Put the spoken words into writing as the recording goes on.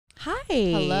Hi.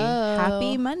 Hello.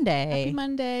 Happy Monday. Happy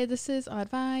Monday. This is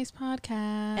Advice Podcast.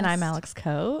 And I'm Alex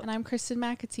Coe. And I'm Kristen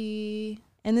McAtee.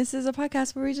 And this is a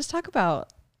podcast where we just talk about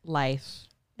life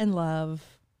and love.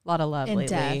 A lot of love And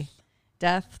lately.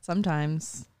 Death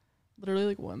sometimes. Literally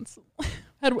like once.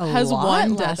 Has one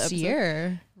one death last episode.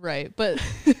 year. Right. But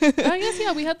I guess,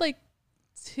 yeah, we had like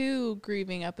 2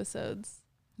 grieving episodes.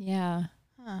 Yeah.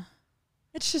 Huh.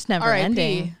 It's just never R.I.P.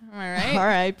 ending. Am I right?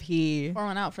 R.I.P. Pour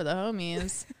one out for the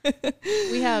homies.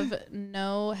 We have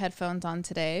no headphones on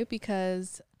today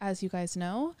because, as you guys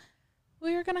know,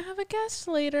 we are going to have a guest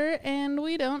later and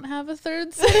we don't have a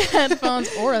third set of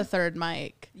headphones or a third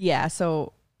mic. Yeah,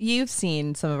 so you've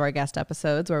seen some of our guest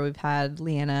episodes where we've had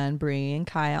Leanna and Bree and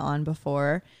Kaya on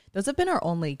before. Those have been our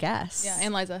only guests. Yeah,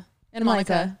 and Liza. And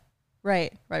Monica.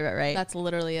 Right. That's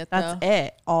literally it, That's though.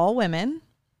 it. All women.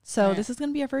 So Right. this is going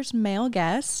to be our first male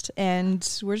guest, and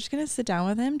we're just going to sit down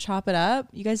with him, chop it up.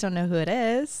 You guys don't know who it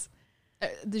is.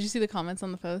 Did you see the comments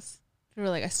on the post? People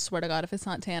were like, I swear to God, if it's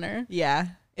not Tanner. Yeah,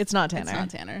 it's not Tanner. It's not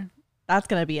Tanner. That's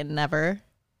going to be a never.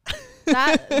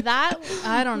 That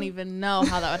I don't even know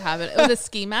how that would happen. With a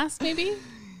ski mask, maybe?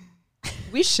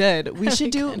 We should. We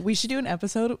should do. good. We should do an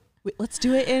episode. Let's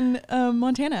do it in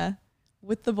Montana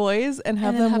with the boys and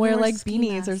have then them have wear them wear like ski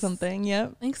beanies or masks. something.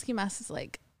 Yep. I think ski mask is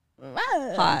like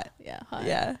Hot. Yeah, hot.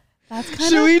 Yeah. That's kind of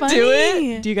Should we funny. do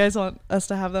it? Do you guys want us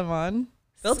to have them on?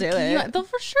 They'll do it. They'll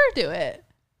for sure do it.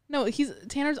 No,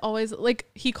 Tanner's always like,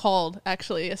 he called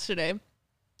actually yesterday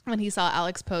when he saw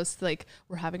Alex post like,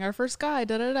 we're having our first guy,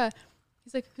 da da da.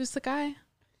 He's like, who's the guy?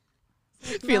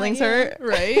 Like, Feelings "Not you." hurt,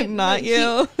 right? Not Like,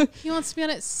 you. He wants to be on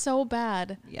it so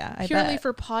bad. Yeah, I Purely bet.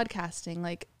 for podcasting.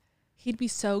 Like, he'd be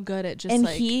so good at just And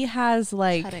like he has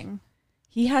like cutting.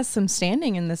 he has some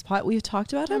standing in this pod. We've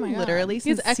talked about Oh him my God. literally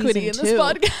He has since equity in season this 2.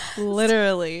 podcast.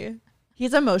 Literally,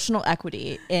 he's emotional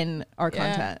equity in our Yeah.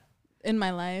 content. In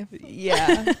my life.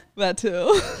 Yeah, that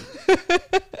too.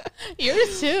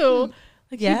 Yours too.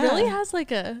 Like, Yeah. he really has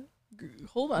like a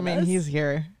hold on. I mean, us. he's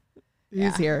here. He's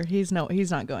Yeah. here. He's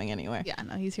not going anywhere. Yeah,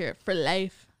 no, he's here for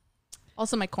life.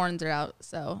 Also, my corns are out,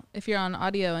 so if you're on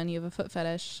audio and you have a foot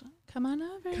fetish, come on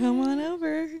over. Come on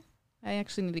over. I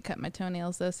actually need to cut my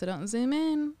toenails though, so don't zoom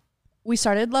in. We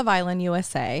started Love Island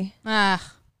USA.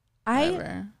 Ah, I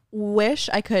whatever. wish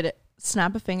I could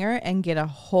snap a finger and get a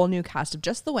whole new cast of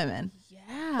just the women.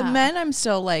 Yeah. The men, I'm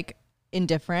still like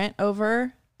indifferent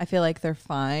over. I feel like they're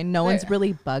fine. No one's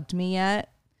really bugged me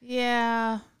yet.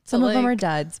 Yeah. Some but, of them are like,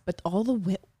 duds, but all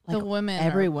the the women. are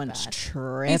everyone's bad.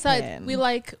 tripping. Besides, we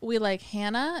like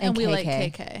Hannah and we like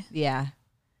KK. Yeah,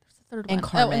 Third And one.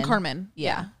 Carmen. Oh, and Carmen.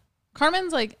 Yeah.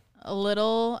 Carmen's like a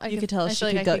little. you could tell I she feel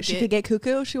could like go. I She could get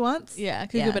cuckoo if she wants. Yeah,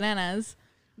 cuckoo Yeah. bananas.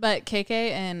 But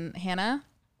KK and Hannah,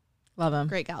 Love them.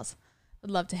 great gals.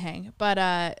 Would love to hang. But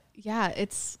yeah,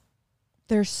 it's.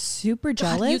 They're super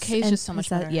jealous. UK is and just so much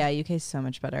better. Yeah, UK is so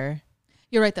much better.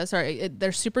 You're right though. Sorry,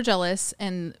 they're super jealous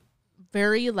and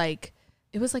very like.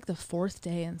 It was like the 4th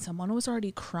day, and someone was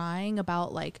already crying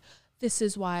about like, this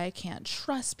is why I can't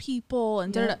trust people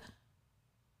and Yeah. da-da-da.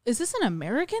 Is this an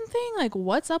American thing? Like,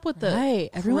 what's up with the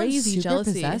Everyone's crazy super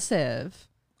jealousy? possessive.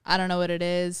 I don't know what it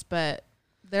is, but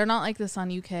they're not like this on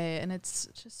UK, and it's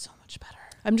just so much better.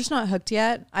 I'm just not hooked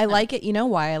yet. I like it. You know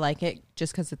why I like it?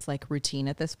 Just because it's like routine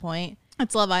at this point.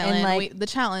 It's Love Island, like- the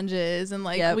challenges, and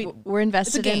like Yeah, we're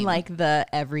invested in game. like the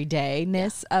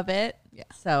everydayness of it. Yeah.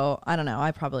 So I don't know.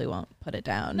 I probably won't put it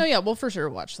down. No, yeah, we'll for sure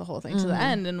watch the whole thing to the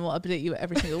end, and we'll update you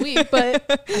every single week. But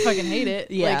I fucking hate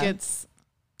it. Yeah. Like, it's,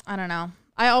 I don't know.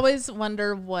 I always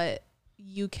wonder what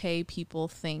UK people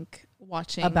think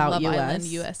watching About Love US. Island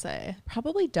USA.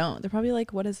 Probably don't. They're probably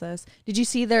like, what is this? Did you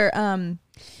see their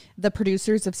the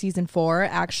producers of season 4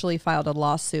 actually filed a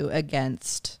lawsuit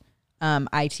against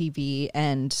ITV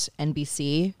and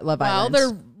NBC Love Wow, Island?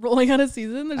 they're rolling out a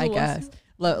season. There's I a guess lawsuit.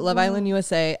 Love Island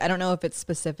USA. I don't know if it's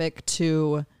specific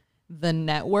to the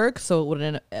network, so it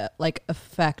wouldn't like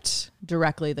affect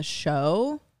directly the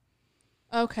show.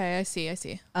 Okay, I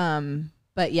see.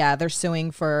 But yeah, they're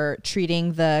suing for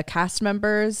treating the cast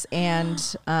members and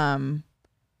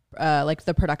like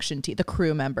the production team, the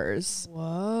crew members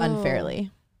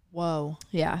unfairly. Whoa.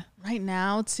 Yeah. Right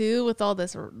now, too, with all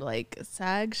this like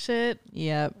SAG shit,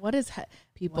 Yep. what is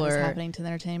People what is are happening to the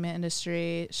entertainment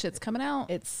industry? Shit's coming out.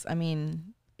 It's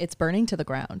burning to the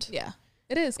ground. Yeah,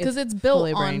 it is, because It's it's built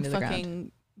fully on burning to the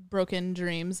fucking broken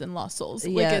dreams and lost souls.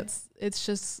 Like, Yeah. it's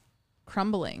just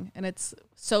crumbling, and it's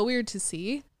so weird to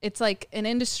see. It's like an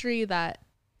industry that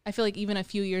I feel like even a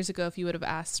few years ago, if you would have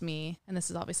asked me, and this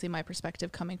is obviously my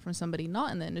perspective coming from somebody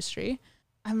not in the industry,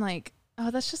 I'm like,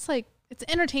 oh, that's just like, it's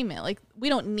entertainment. Like, we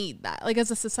don't need that. Like, as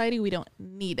a society, we don't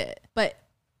need it. But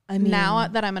I mean, now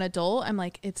that I'm an adult, I'm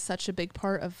like, it's such a big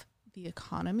part of the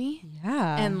economy.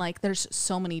 yeah. And like, there's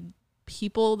so many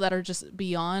people that are just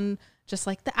beyond just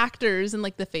like the actors and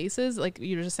like the faces, like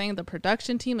you were just saying, the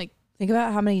production team, like think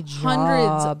about how many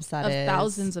hundreds jobs that of is.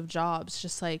 thousands of jobs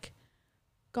just like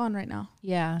gone right now.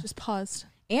 Yeah. Just paused.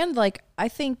 And like, I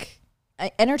think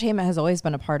entertainment has always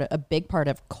been a big part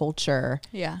of culture.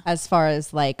 Yeah. As far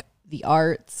as like the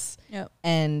arts. Yep.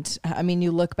 And I mean,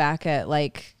 you look back at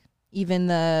like even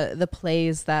the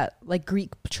plays that like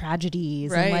Greek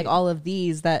tragedies and like Right. all of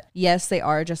these that, yes, they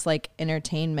are just like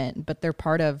entertainment, but they're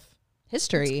part of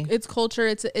history. It's culture.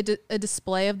 It's a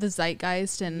display of the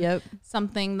zeitgeist and Yep.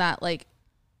 something that like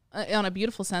on a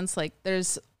beautiful sense, like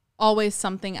there's always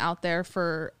something out there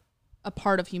for a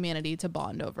part of humanity to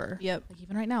bond over. Yep. Like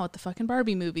even right now with the fucking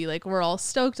Barbie movie, like we're all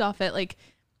stoked off it. Like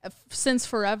since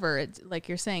forever, it's like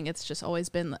you're saying, it's just always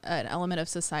been an element of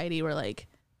society where like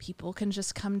people can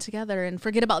just come together and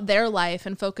forget about their life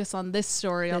and focus on this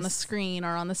story on the screen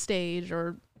or on the stage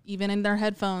or even in their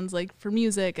headphones, like for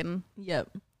music. And Yep.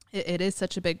 it is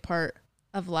such a big part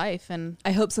of life. And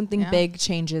I hope something Yeah. big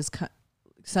changes,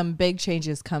 some big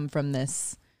changes come from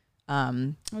this,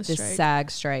 this strike.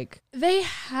 SAG strike. they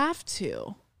have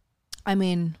to. I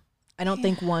mean, I don't They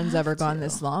think one's ever have gone to.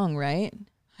 this long, right?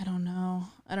 I don't know.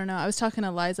 I was talking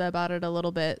to Liza about it a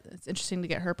little bit. It's interesting to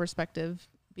get her perspective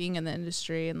being in the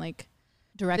industry and like,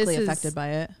 Directly This is- affected by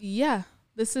it. yeah,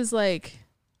 this is like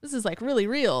really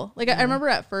real. Like I remember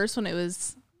at first when it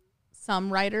was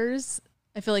some writers,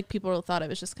 I feel like people thought it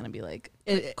was just going to be like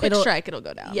quick it'll- strike. It'll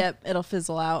go down. Yep, it'll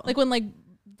fizzle out. Like when like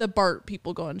the BART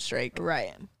people go on strike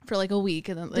right. for like a week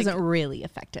and then like, Doesn't really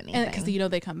affect anything. because you know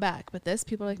they come back. But this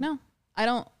people are like, no, I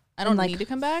don't And, like, need to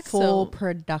come back. Full So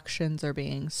productions are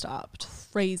being stopped.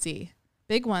 crazy.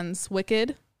 Big ones.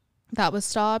 Wicked, that was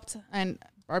stopped. And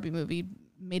Barbie movie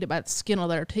made it by the skin of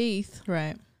their teeth.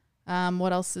 Right.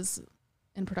 What else is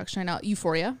in production right now?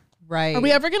 Euphoria. Right. Are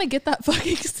we ever going to get that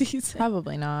fucking season?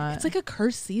 Probably not. It's like a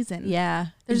cursed season. yeah.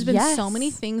 There's been so Yes.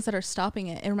 many things that are stopping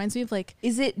it. It reminds me of like,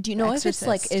 Is it, do you know if it's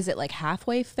like, Exorcist. is it like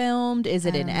halfway filmed? Is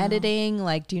it I in don't know. editing?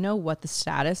 Like, do you know what the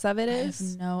status of it I is?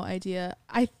 have no idea.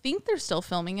 I think they're still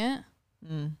filming it.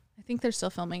 Mm. I think they're still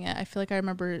filming it. I feel like I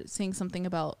remember seeing something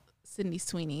about Sydney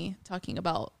Sweeney talking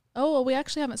about, oh, well, we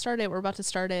actually haven't started it. We're about to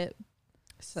start it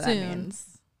So soon. that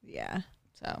means, yeah.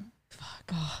 So,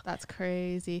 fuck, that's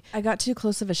crazy. I got too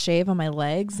close of a shave on my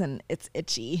legs and it's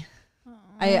itchy.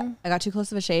 I got too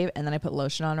close of a shave and then I put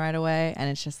lotion on right away and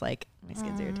it's just like my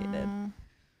skin's irritated.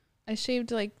 I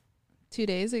shaved like 2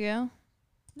 days ago.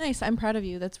 Nice. I'm proud of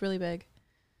you. That's really big.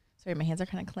 Sorry, my hands are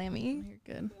kind of clammy.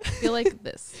 You're good. I feel like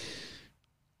this.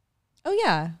 Oh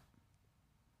yeah.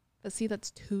 But see,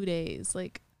 that's 2 days.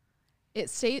 Like,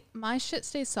 my shit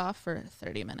stays soft for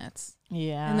 30 minutes.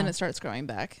 Yeah. And then it starts growing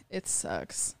back. It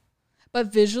sucks. But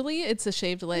visually, it's a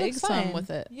shaved leg, looks so I'm fine. with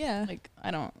it. Yeah. Like,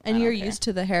 I don't. And I you're don't care. used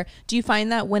to the hair. Do you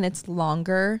find that when it's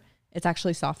longer, it's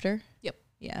actually softer? Yep.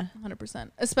 Yeah.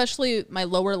 100%. Especially my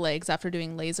lower legs after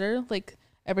doing laser. Like,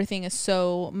 everything is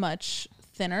so much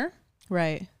thinner.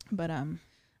 Right. But, I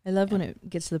love when it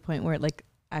gets to the point where it like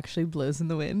actually blows in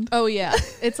the wind. oh, yeah.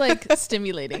 It's like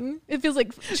stimulating. It feels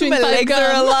like chewing My 5 legs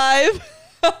are gum. alive.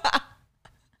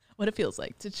 What it feels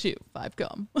like to chew 5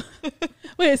 gum.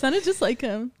 Wait, it sounded just like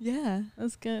him. Yeah.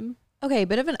 That's good. Okay,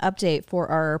 bit of an update for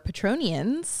our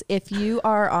Patronians. If you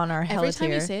are on our Hella Every time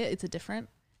tier, you say it, it's a different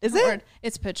is word. it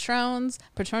It's Patrons.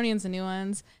 Patronians, the new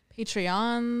ones.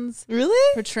 Patreons.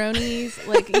 really? Patronies.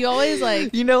 Like, you always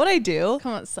like You know what I do?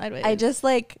 come out sideways. I just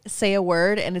like say a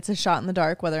word and it's a shot in the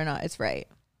dark whether or not it's right.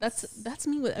 That's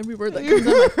me with every word that comes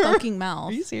out of my fucking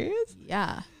mouth. Are you serious?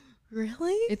 Yeah.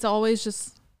 Really? It's always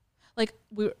just like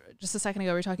just a second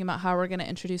ago we were talking about how we're gonna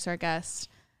introduce our guest.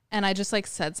 And I just like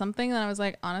said something and I was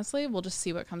like, honestly, we'll just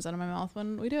see what comes out of my mouth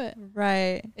when we do it.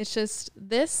 Right. It's just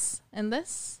this and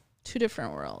this, 2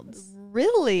 different worlds.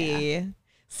 Really?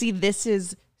 See, this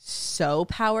is so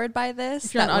powered by this.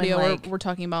 If you're on that when, audio, like, we're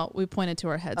talking about, we pointed to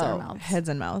our heads, our mouths. heads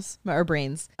and mouths, or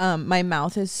brains. My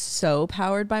mouth is so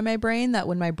powered by my brain that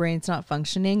when my brain's not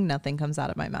functioning, nothing comes out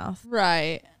of my mouth.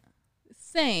 Right.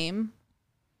 Same.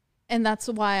 And that's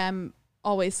why I'm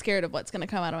always scared of what's going to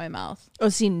come out of my mouth. Oh,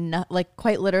 see, like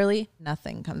quite literally,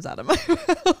 nothing comes out of my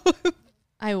mouth.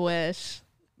 I wish.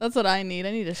 That's what I need.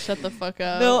 I need to shut the fuck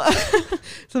up. No,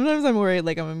 sometimes I'm worried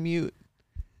like I'm a mute.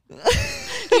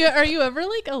 Are you ever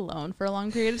like alone for a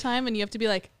long period of time and you have to be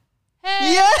like,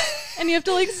 hey, Yeah. and you have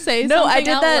to like say No, something I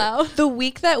did out that loud? the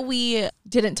week that we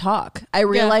didn't talk. I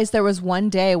realized there was one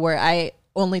day where I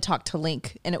only talked to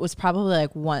Link, and it was probably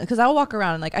like one because I'll walk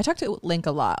around and like I talk to Link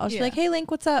a lot. I'll just be Yeah. like, "Hey, Link,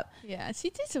 what's up?" Yeah,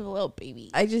 she's just a little baby.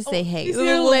 I just say, "Hey," you with see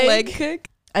a her little leg? leg kick.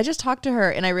 I just talked to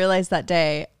her and I realized that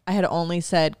day I had only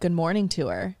said good morning to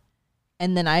her.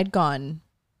 And then I'd gone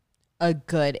a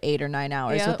good 8 or 9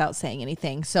 hours without saying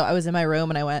anything. So I was in my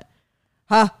room and I went,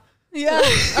 huh? Yeah.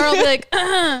 Or I'll be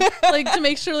like to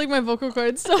make sure like my vocal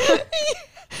cords still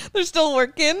they're still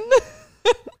working.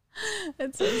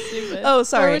 It's so stupid. Oh,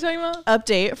 sorry. What were we talking about?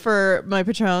 Update for my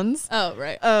patrons. Oh,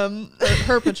 right.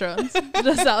 Her patrons.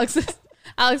 Just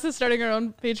Alex is starting her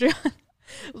own Patreon.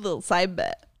 Little side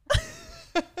bet.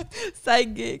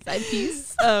 Side gig. Side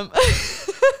piece.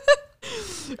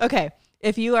 Okay.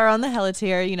 If you are on the Hella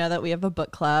tier, you know that we have a book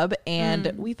club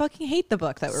and we fucking hate the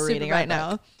book that we're reading right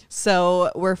now.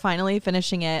 So we're finally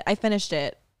finishing it. I finished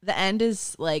it. The end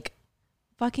is like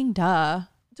fucking duh.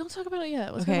 Don't talk about it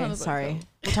yet. What's Okay, sorry.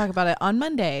 We'll talk about it on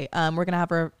Monday. We're going to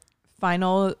have our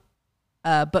final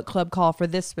book club call for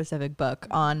this specific book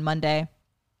on Monday.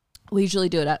 We usually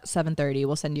do it at 7:30.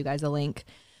 We'll send you guys a link.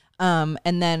 And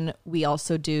then we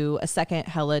also do a second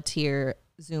Hella tier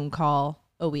Zoom call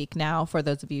a week now for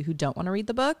those of you who don't want to read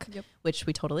the book, which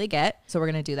we totally get. So we're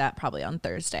going to do that probably on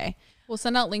Thursday. We'll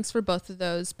send out links for both of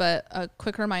those, but a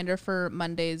quick reminder for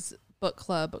Monday's book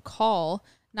club call.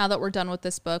 Now that we're done with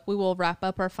this book, we will wrap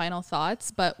up our final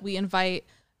thoughts, but we invite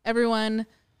everyone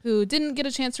who didn't get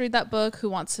a chance to read that book, who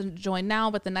wants to join now,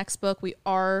 but the next book, we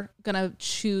are going to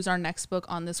choose our next book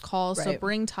on this call. Right. So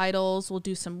bring titles, we'll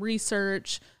do some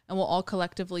research, and we'll all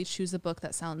collectively choose a book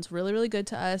that sounds really, really good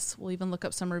to us. We'll even look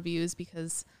up some reviews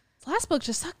because the last book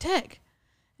just sucked dick.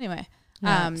 Anyway,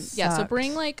 so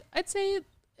bring like, I'd say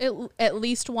at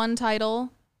least one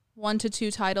title, 1 to 2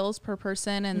 titles per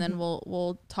person, and then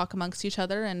we'll talk amongst each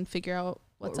other and figure out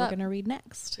what we're going to read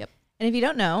next. Yep. And if you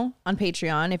don't know, on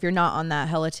Patreon, if you're not on that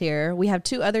Hella tier, we have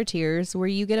 2 other tiers where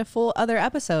you get a full other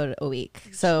episode a week.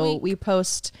 So we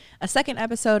post a second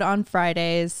episode on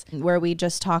Fridays where we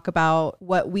just talk about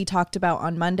what we talked about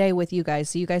on Monday with you guys.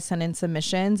 So you guys send in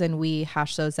submissions and we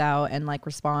hash those out and like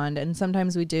respond. And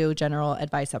sometimes we do general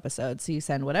advice episodes. So you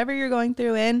send whatever you're going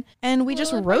through in and we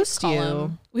just roast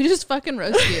you. We just fucking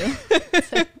roast you.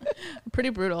 It's pretty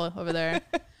brutal over there.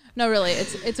 No, really,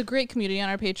 it's a great community on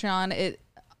our Patreon.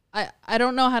 I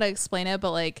don't know how to explain it,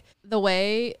 but like the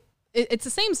way it's the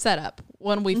same setup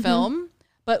when we film,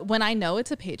 but when I know it's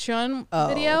a Patreon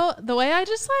video, the way I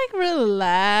just like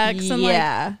relax and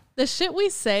like the shit we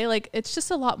say, like it's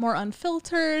just a lot more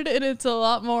unfiltered and it's a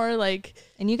lot more like,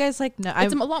 and you guys like, no,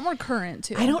 it's a lot more current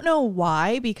too. I don't know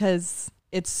why, because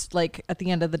it's like at the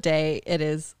end of the day,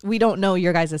 we don't know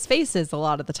your guys' faces a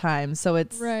lot of the time. So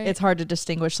it's hard to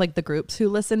distinguish like the groups who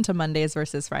listen to Mondays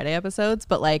versus Friday episodes.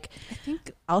 But like, I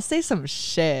think I'll say some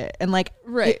shit and like,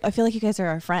 I feel like you guys are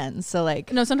our friends. So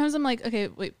like, no, sometimes I'm like, okay,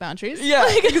 wait, boundaries. Yeah,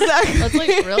 like, exactly. Let's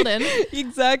like reeled in.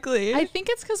 Exactly. I think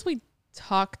it's because we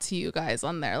talk to you guys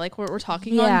on there, like we're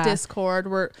talking on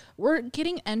Discord, we're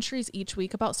getting entries each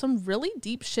week about some really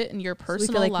deep shit in your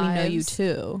personal lives. We know you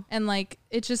too, and like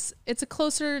it's a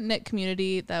closer knit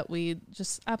community that we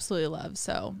just absolutely love,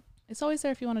 so it's always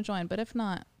there if you want to join, but if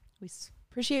not, we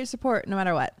appreciate your support no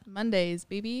matter what. Mondays,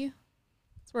 baby,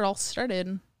 that's where it all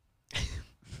started.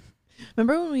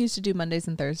 Remember when we used to do Mondays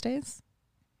and Thursdays?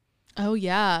 Oh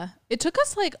yeah, it took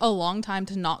us like a long time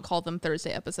to not call them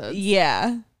Thursday episodes.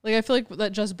 Yeah. Like, I feel like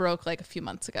that just broke like a few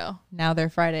months ago. Now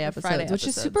they're Friday episodes, which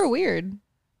is super weird.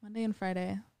 Monday and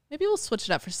Friday. Maybe we'll switch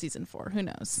it up for season 4. Who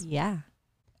knows? Yeah.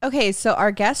 Okay, so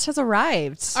our guest has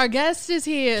arrived. Our guest is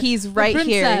here. He's right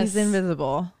here. He's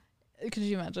invisible. Could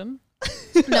you imagine?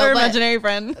 Our imaginary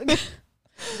friend.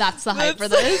 That's the hype for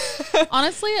this.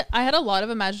 Honestly, I had a lot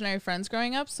of imaginary friends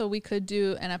growing up, so we could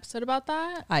do an episode about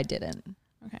that. I didn't.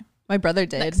 Okay. My brother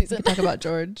did. We could talk about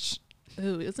George.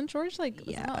 Ooh, isn't George like,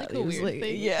 yeah, that like a weird like,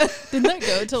 thing? Yeah. Didn't that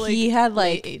go to like, he had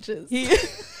like ages? He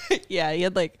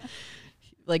had like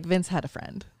Vince had a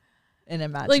friend. An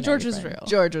imaginary like George was friend. real.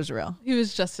 George was real. He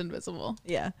was just invisible.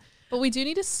 Yeah. But we do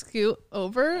need to scoot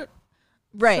over.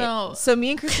 Right. So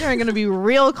me and Kristen are going to be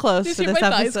real close to this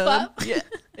episode. Yeah.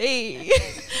 Hey.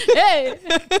 Hey.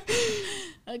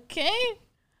 Okay.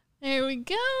 Here we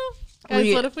go.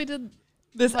 Guys, what if we did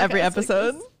this every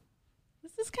episode? Like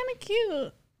this is kind of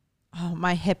cute. Oh,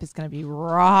 my hip is going to be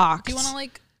rocked. Do you want to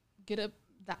like get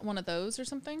one of those or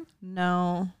something?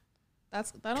 No.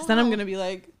 Because then I'm going to be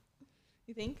like,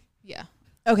 you think? Yeah.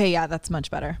 Okay, yeah, that's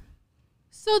much better.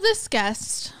 So this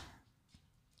guest,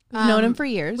 we've known him for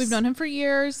years. We've known him for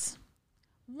years.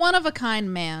 One of a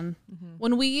kind man. Mm-hmm.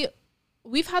 When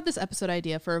we've had this episode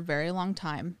idea for a very long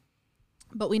time,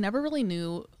 but we never really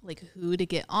knew like who to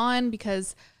get on,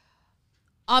 because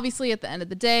obviously at the end of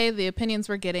the day, the opinions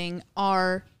we're getting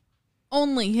are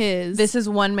only his. This is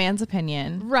one man's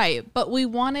opinion. Right. But we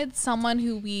wanted someone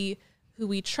who who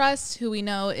we trust, who we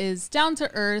know is down to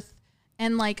earth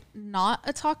and like not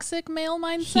a toxic male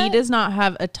mindset. He does not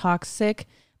have a toxic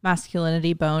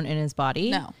masculinity bone in his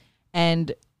body. No.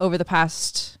 And over the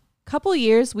past couple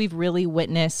years, we've really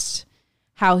witnessed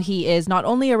how he is not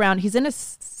only around, he's in a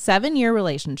 7-year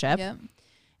relationship. Yep.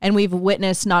 And we've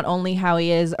witnessed not only how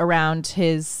he is around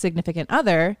his significant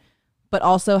other, but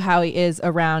also how he is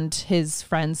around his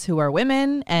friends who are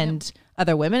women and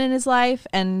other women in his life.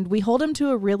 And we hold him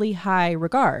to a really high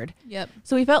regard. Yep.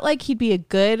 So we felt like he'd be a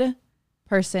good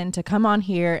person to come on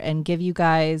here and give you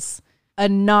guys a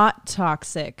not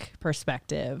toxic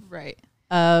perspective Right.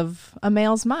 of a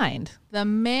male's mind. The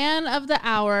man of the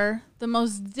hour, the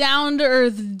most down to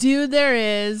earth dude there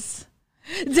is,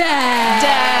 Dev.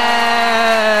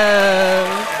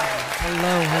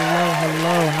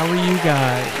 Hello. How are you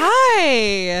guys?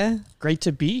 Hi. Great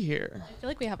to be here. I feel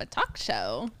like we have a talk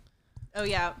show. Oh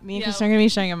yeah, me and Yeah. Christian are gonna be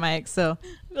sharing a mic. So I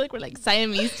feel like we're like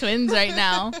Siamese twins right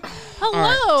now.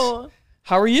 Hello.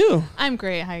 How are you? I'm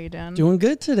great. How you doing? Doing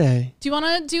good today. Do you want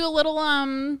to do a little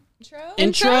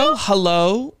Intro?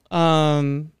 Hello.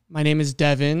 My name is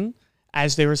Devin.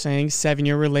 As they were saying,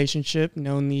 7-year relationship.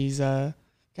 Known these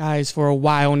guys for a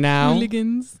while now.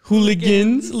 Hooligans.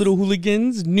 Little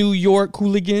hooligans. New York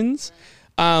hooligans.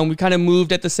 We kind of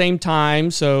moved at the same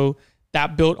time, so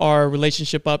that built our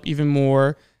relationship up even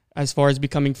more as far as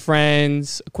becoming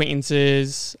friends,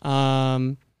 acquaintances.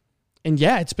 And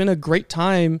yeah, it's been a great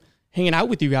time hanging out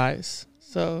with you guys.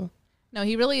 So No,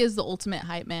 he really is the ultimate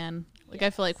hype man. Like I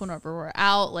feel like whenever we're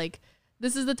out, like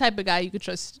this is the type of guy you could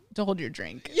trust to hold your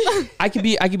drink. I could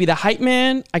be the hype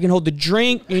man. I can hold the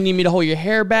drink. You need me to hold your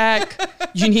hair back.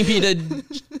 You need me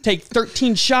to take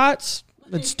 13 shots.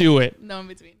 Let's do it. No in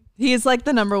between. he's like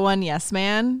the number one yes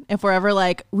man. If we're ever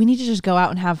like, we need to just go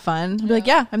out and have fun, I'll be like,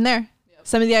 yeah, I'm there.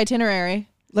 Send me the itinerary.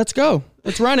 Let's go.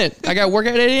 Let's run it. I got work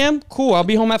at 8 a.m. Cool. I'll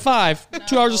be home at 5.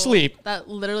 2 hours of sleep. That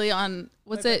literally on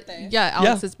what's My it? birthday. Yeah,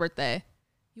 Alex's birthday.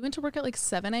 You went to work at like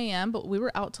 7 a.m., but we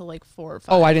were out till like 4 or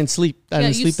 5. Oh, I didn't sleep. I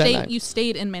didn't you sleep stayed. that night. You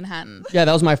stayed in Manhattan. Yeah,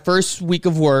 that was my first week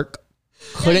of work.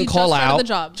 Couldn't you call just started out. the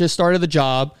job. Just started the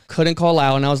job. Couldn't call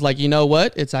out. And I was like, you know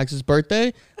what? It's Axel's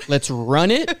birthday. Let's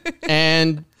run it.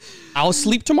 And I'll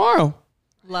sleep tomorrow.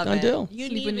 Love Done it. deal.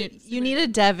 You need a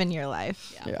Dev in your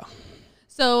life. Yeah.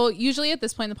 So usually at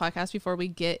this point in the podcast, before we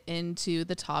get into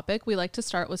the topic, we like to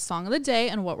start with song of the day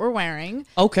and what we're wearing.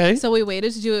 Okay. So we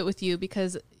waited to do it with you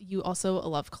because you also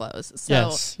love clothes.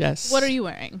 So Yes. what are you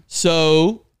wearing?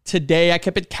 So today I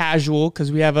kept it casual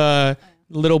because we have a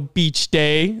little beach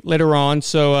day later on.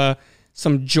 So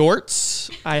some jorts.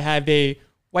 I have a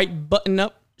white button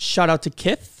up. Shout out to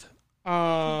Kith.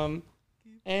 And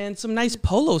some nice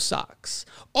polo socks.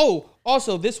 Oh,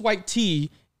 also this white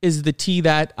tee is the tee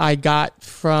that I got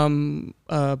from,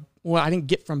 I didn't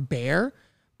get from Bear.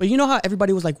 But you know how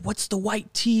everybody was like, what's the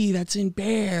white tee that's in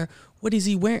Bear? What is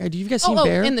he wearing? Do you guys seen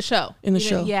Bear? In the show. In the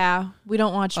show. Yeah, we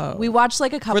don't watch. Oh. We watched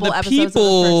like a For couple the episodes of the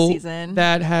people first season.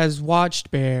 that has watched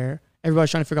Bear,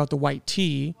 everybody's trying to figure out the white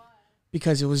tee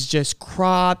because it was just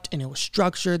cropped and it was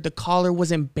structured. The collar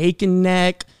wasn't bacon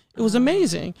neck. It was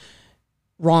amazing.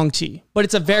 Wrong tee, but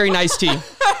it's a very nice tee.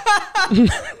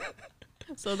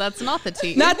 So that's not the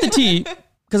tea. Not the tee,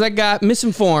 because I got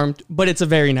misinformed, but it's a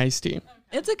very nice tee.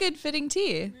 It's a good fitting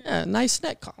tee. Yeah, nice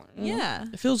neck collar. you know? Yeah.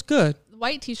 It feels good.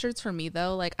 White t-shirts for me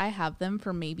though, like I have them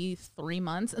for maybe 3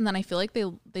 months and then I feel like they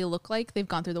look like they've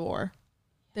gone through the war.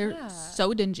 They're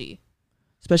so dingy.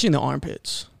 Especially in the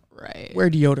armpits. Right. Wear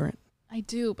deodorant. I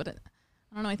do, but I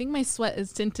don't know. I think my sweat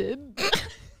is tinted.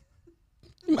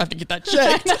 You might have to get that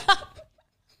checked.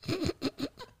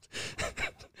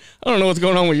 I don't know what's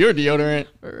going on with your deodorant.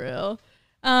 For real.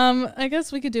 I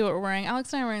guess we could do what we're wearing.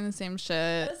 Alex and I are wearing the same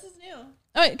shit. This is new.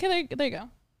 Oh wait, okay, there you go.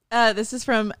 This is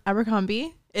from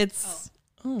Abercrombie. It's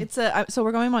so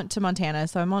we're going to Montana,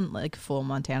 so I'm on like full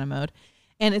Montana mode,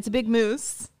 and it's a big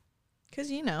moose,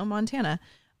 because Montana.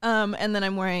 And then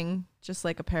I'm wearing just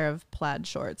like a pair of plaid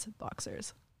shorts,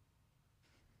 boxers.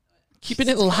 Keeping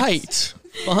it light.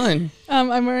 Fun.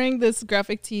 I'm wearing this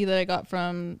graphic tee that I got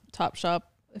from Topshop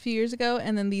a few years ago,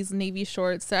 and then these navy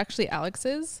shorts. They're actually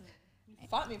Alex's. You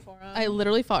fought me for them. I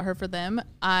literally fought her for them.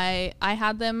 I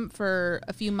had them for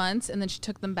a few months, and then she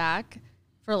took them back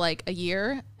for like a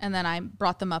year, and then I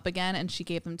brought them up again, and she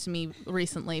gave them to me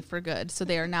recently for good. So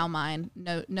they are now mine.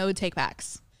 No take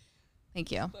backs.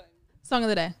 Thank you. Song of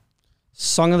the day.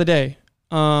 Song of the day.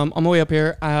 On my way up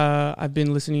here, I've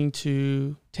been listening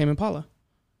to Tame Impala.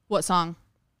 What song?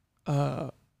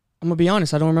 I'm gonna be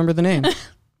honest, I don't remember the name.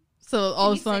 So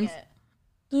all the songs.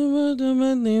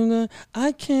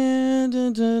 I can't.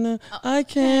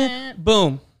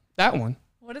 Boom. That one.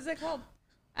 What is it called?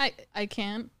 I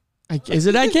can't. Is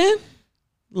it I Can?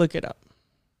 Look it up.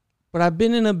 But I've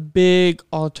been in a big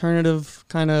alternative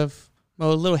kind of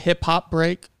mode, a little hip hop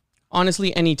break.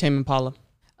 Honestly, any Tame Impala.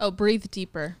 Oh, Breathe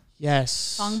Deeper. Yes.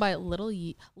 Song by Little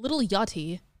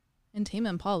Yachty and Tame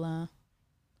Impala.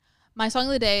 My song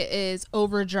of the day is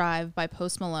Overdrive by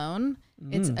Post Malone.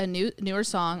 It's a newer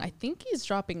song. I think he's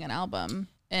dropping an album.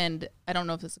 And I don't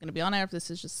know if this is going to be on air, if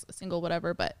this is just a single,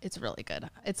 whatever, but it's really good.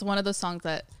 It's one of those songs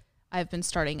that I've been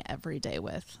starting every day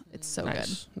with. It's so good.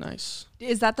 Nice.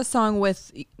 Is that the song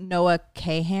with Noah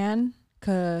Kahan?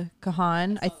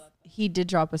 He did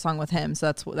drop a song with him,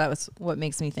 so that was what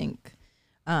makes me think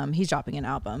he's dropping an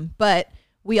album. But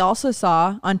we also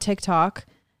saw on TikTok,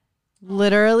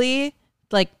 literally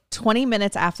like 20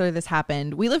 minutes after this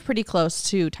happened, we live pretty close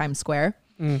to Times Square,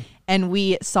 and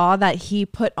we saw that he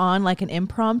put on like an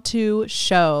impromptu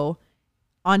show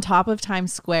on top of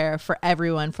Times Square for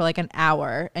everyone for like an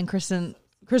hour. And Kristen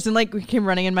like came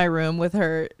running in my room with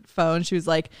her phone. She was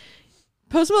like,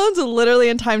 Post Malone's literally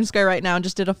in Times Square right now and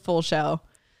just did a full show.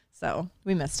 So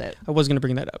we missed it. I was going to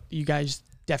bring that up. You guys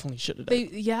definitely should have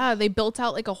done. They built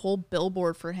out like a whole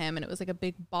billboard for him, and it was like a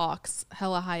big box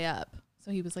hella high up. So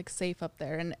he was like safe up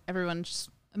there, and everyone just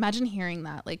imagine hearing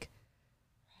that. Like,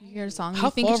 you hear a song.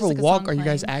 How far of a walk are you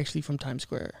guys actually from Times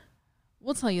Square?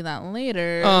 We'll tell you that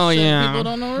later. Oh, yeah. People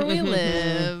don't know where we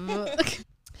live.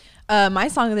 My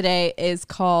song of the day is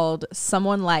called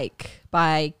Someone Like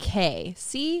by Kaye.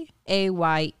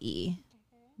 Caye.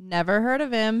 Never heard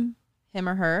of him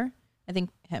or her. I think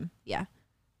him. Yeah.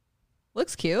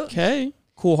 Looks cute. Okay.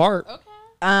 Cool heart.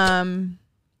 Okay.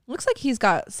 Looks like he's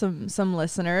got some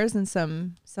listeners and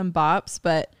some bops,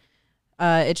 but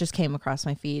it just came across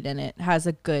my feed and it has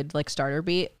a good like starter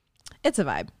beat. It's a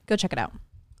vibe. Go check it out.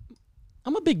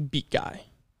 I'm a big beat guy.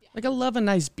 Like I love a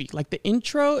nice beat. Like the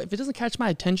intro, if it doesn't catch my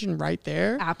attention right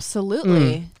there.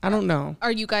 Absolutely. I don't know.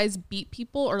 Are you guys beat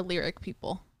people or lyric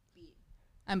people? Beat.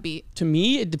 I'm beat. To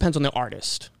me, it depends on the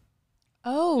artist.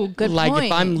 Oh, good like point.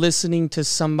 If I'm listening to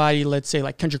somebody, let's say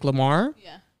like Kendrick Lamar,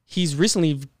 he's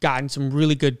recently gotten some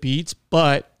really good beats,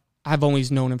 but I've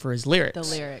always known him for his lyrics.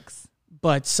 The lyrics.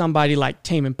 But somebody like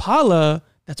Tame Impala,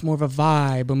 that's more of a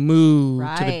vibe, a mood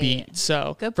to the beat.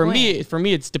 So for me,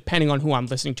 it's depending on who I'm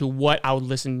listening to, what I would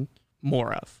listen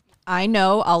more of. I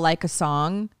know I'll like a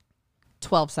song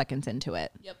 12 seconds into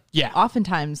it. Yep. Yeah.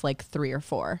 Oftentimes like 3 or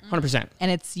 4. 100%. And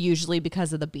it's usually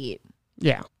because of the beat.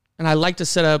 Yeah. And I like to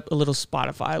set up a little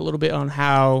Spotify, a little bit on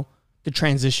how the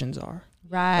transitions are.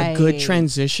 Right. A good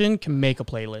transition can make a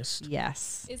playlist.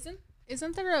 Yes.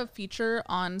 Isn't there a feature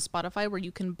on Spotify where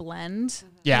you can blend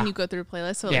when you go through a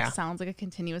playlist so it like sounds like a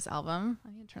continuous album?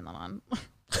 I need to turn that on.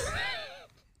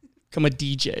 Become a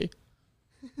DJ.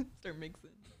 Start mixing.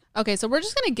 Okay, so we're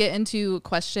just going to get into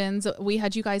questions. We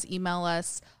had you guys email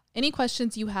us any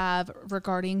questions you have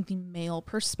regarding the male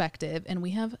perspective, and we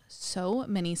have so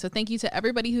many. So thank you to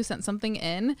everybody who sent something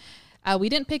in. We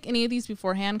didn't pick any of these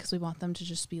beforehand because we want them to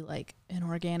just be like an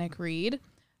organic read.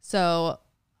 So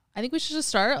I think we should just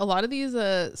start. A lot of these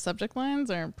subject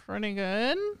lines are pretty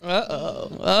good.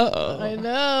 I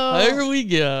know. Here we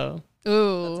go.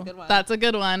 Ooh, that's a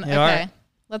good one. Yeah, okay, right.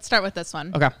 Let's start with this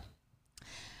one. Okay.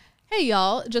 Hey,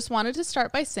 y'all. Just wanted to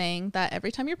start by saying that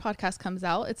every time your podcast comes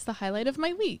out, it's the highlight of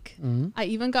my week. Mm-hmm. I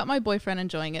even got my boyfriend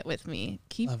enjoying it with me.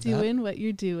 Keep doing what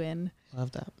you're doing.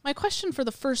 Love that. My question for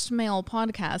the first male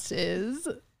podcast is,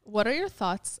 what are your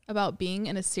thoughts about being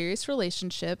in a serious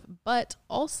relationship, but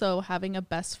also having a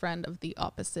best friend of the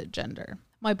opposite gender?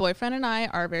 My boyfriend and I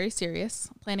are very serious,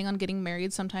 planning on getting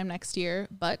married sometime next year,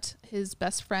 but his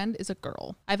best friend is a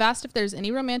girl. I've asked if there's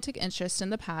any romantic interest in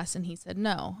the past, and he said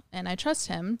no, and I trust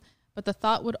him, but the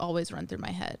thought would always run through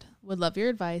my head. Would love your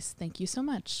advice. Thank you so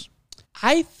much.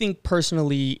 I think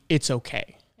personally it's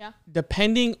okay. Yeah.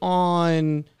 Depending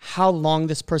on how long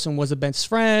this person was a best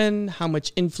friend, how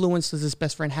much influence does this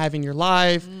best friend have in your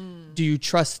life? Do you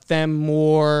trust them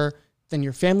more than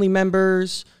your family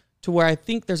members? To where I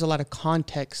think there's a lot of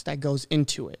context that goes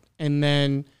into it. And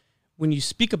then when you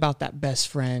speak about that best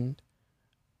friend,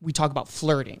 we talk about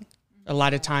flirting. A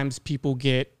lot of times people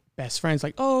get best friends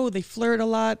like, oh, they flirt a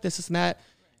lot, this and that.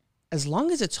 As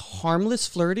long as it's harmless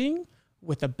flirting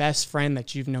with a best friend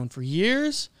that you've known for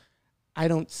years, I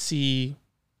don't see,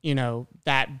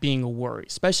 that being a worry,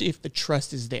 especially if the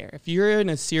trust is there. If you're in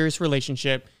a serious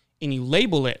relationship and you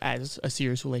label it as a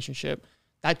serious relationship,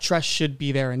 that trust should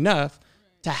be there enough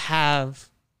to have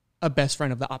a best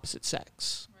friend of the opposite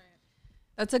sex.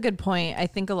 That's a good point. I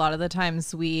think a lot of the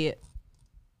times we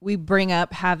bring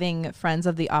up having friends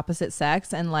of the opposite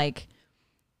sex and like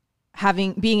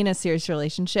being in a serious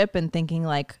relationship and thinking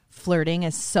like flirting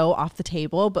is so off the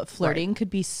table, but flirting could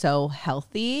be so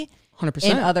healthy. 100%.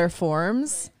 in other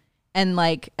forms. And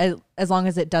like, as long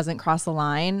as it doesn't cross the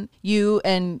line, you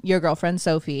and your girlfriend,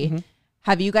 Sophie,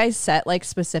 have you guys set like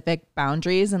specific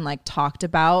boundaries and like talked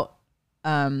about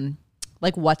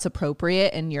like what's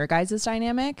appropriate in your guys'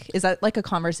 dynamic? Is that like a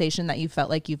conversation that you felt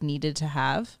like you've needed to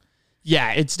have?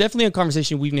 Yeah, it's definitely a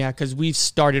conversation we've had because we've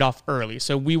started off early.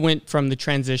 So we went from the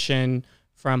transition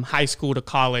from high school to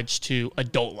college to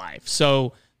adult life.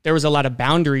 So there was a lot of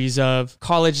boundaries of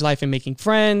college life and making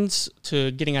friends to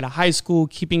getting out of high school,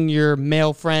 keeping your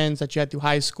male friends that you had through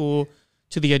high school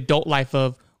to the adult life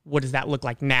of what does that look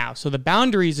like now? So the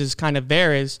boundaries is kind of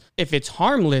there is if it's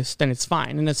harmless, then it's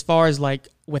fine. And as far as like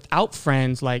without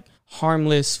friends, like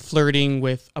harmless flirting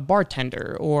with a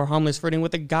bartender or harmless flirting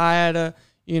with a guy at a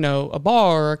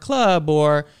bar or a club,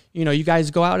 or, you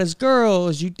guys go out as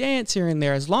girls, you dance here and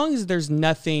there, as long as there's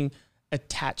nothing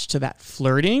attached to that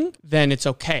flirting, then it's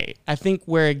okay. I think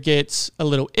where it gets a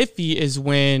little iffy is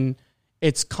when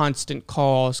it's constant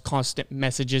calls, constant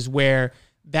messages, where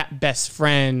that best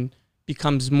friend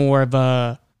becomes more of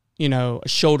a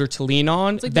shoulder to lean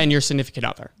on like than your significant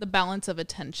other. The balance of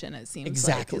attention, it seems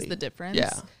exactly. like, is the difference.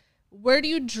 Yeah. Where do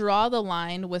you draw the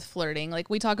line with flirting? Like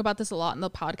we talk about this a lot in the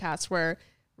podcast, where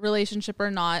relationship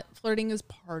or not, flirting is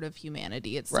part of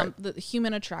humanity. It's the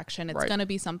human attraction. It's going to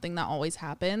be something that always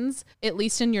happens, at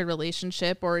least in your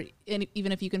relationship, or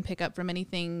even if you can pick up from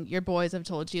anything your boys have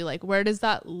told you. Like, where does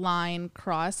that line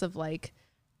cross of like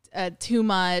too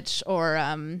much, or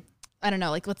I don't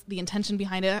know, like what's the intention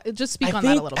behind it? Just speak on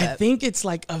that a little bit. I think it's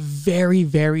like a very,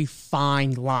 very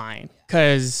fine line,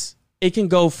 because it can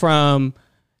go from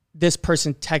this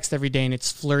person texts every day and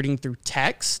it's flirting through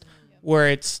text, where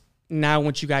it's now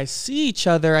once you guys see each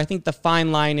other, I think the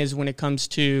fine line is when it comes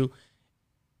to,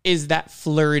 is that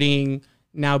flirting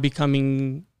now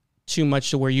becoming too much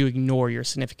to where you ignore your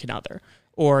significant other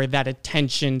or that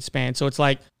attention span? So it's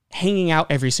like hanging out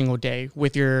every single day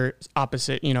with your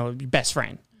opposite, your best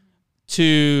friend,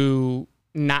 to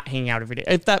not hang out every day.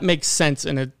 If that makes sense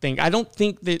in a thing. I don't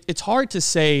think that it's hard to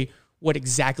say what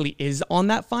exactly is on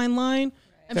that fine line.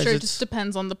 I'm sure it just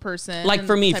depends on the person. Like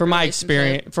for me, for my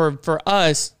experience, for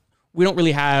us, we don't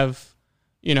really have,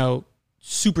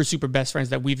 super, super best friends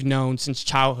that we've known since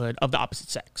childhood of the opposite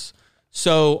sex.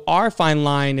 So our fine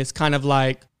line is kind of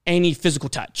like any physical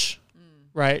touch,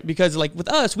 right? Because like with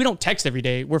us, we don't text every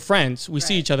day. We're friends. We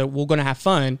see each other. We're going to have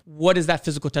fun. What does that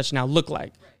physical touch now look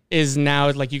like? Is now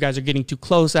like you guys are getting too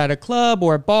close at a club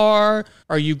or a bar?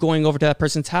 Are you going over to that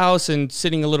person's house and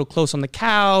sitting a little close on the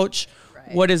couch?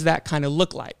 Right. What does that kind of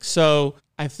look like? So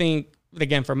I think,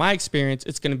 again, from my experience,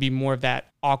 it's going to be more of that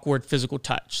awkward physical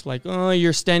touch. Like, oh,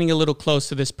 you're standing a little close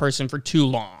to this person for too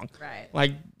long. Right.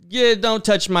 Like, yeah, don't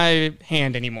touch my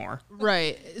hand anymore.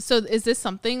 Right. So is this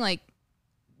something like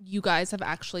you guys have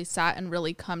actually sat and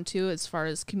really come to as far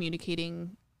as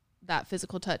communicating that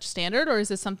physical touch standard? Or is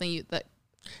this something that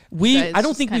I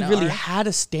don't think we really had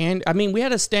a standard. I mean, we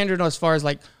had a standard as far as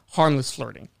like harmless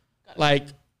flirting. Like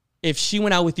if she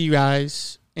went out with you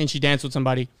guys and she danced with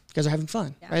somebody, you guys are having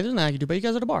fun, right? There's nothing you do, but you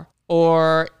guys are at a bar.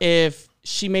 Or if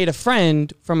she made a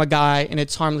friend from a guy and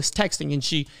it's harmless texting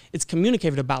and it's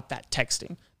communicated about that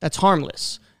texting, that's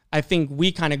harmless. I think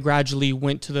we kind of gradually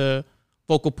went to the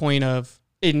focal point of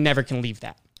it never can leave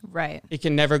that. Right. It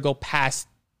can never go past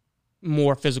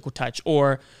more physical touch,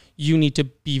 or you need to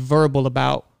be verbal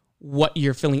about what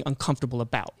you're feeling uncomfortable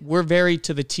about. We're very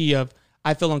to the T of,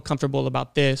 I feel uncomfortable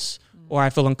about this, or I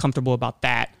feel uncomfortable about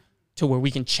that, to where we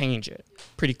can change it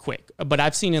pretty quick. But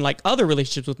I've seen in like other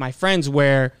relationships with my friends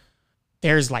where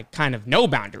there's like kind of no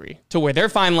boundary, to where their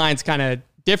fine line's kind of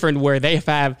different, where they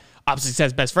have opposite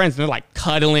sex best friends and they're like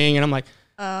cuddling, and I'm like,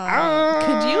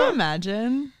 could you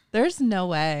imagine? There's no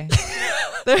way.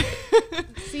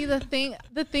 See, the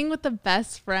thing with the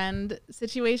best friend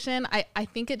situation, I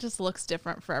think it just looks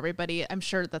different for everybody. I'm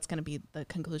sure that's going to be the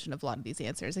conclusion of a lot of these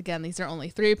answers. Again, these are only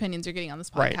 3 opinions you're getting on this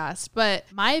podcast. Right. But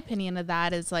my opinion of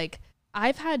that is like,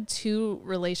 I've had 2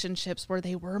 relationships where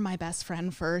they were my best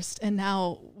friend first, and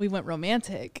now we went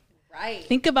romantic. Right.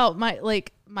 Think about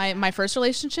my first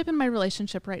relationship and my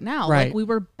relationship right now. Right. Like we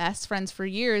were best friends for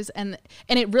years, and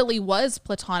it really was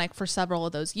platonic for several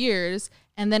of those years.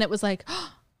 And then it was like,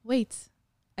 oh, wait,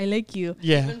 I like you.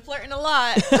 Yeah. You've been flirting a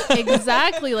lot.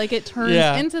 Exactly. Like it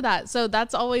turns into that. So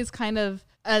that's always kind of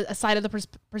a side of the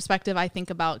perspective I think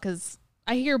about, because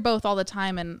I hear both all the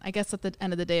time. And I guess at the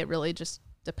end of the day, it really just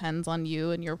depends on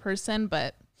you and your person,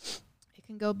 but it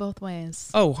can go both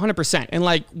ways. Oh, 100%. And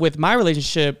like with my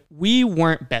relationship, we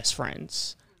weren't best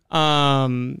friends.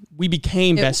 We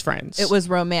became best friends. It was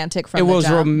romantic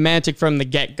from the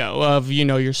get-go of,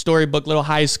 your storybook, little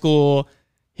high school,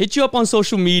 hit you up on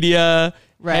social media,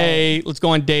 Right. Hey, let's go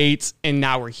on dates. And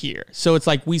now we're here. So it's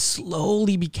like we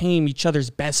slowly became each other's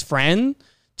best friend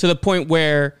to the point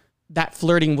where that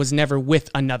flirting was never with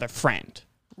another friend.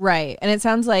 Right. And it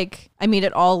sounds like, I mean,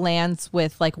 it all lands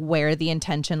with like where the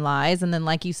intention lies. And then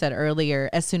like you said earlier,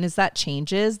 as soon as that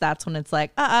changes, that's when it's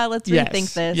like, let's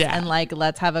rethink this and like,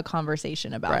 let's have a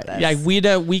conversation about this.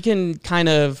 Yeah, we can kind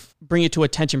of bring it to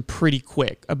attention pretty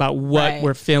quick about what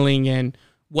we're feeling and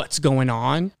what's going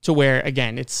on, to where,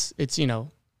 again, it's you know,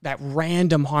 that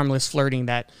random harmless flirting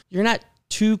that you're not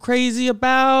too crazy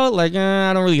about. Like,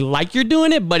 I don't really like you're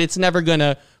doing it, but it's never going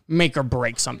to make or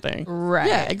break something. Right.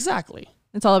 Yeah, exactly.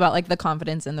 It's all about like the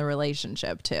confidence in the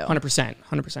relationship too.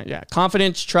 100%. Yeah.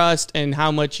 Confidence, trust, and how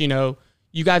much, you know,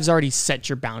 you guys already set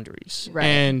your boundaries. Right.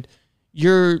 And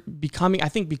you're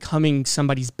becoming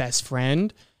somebody's best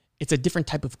friend. It's a different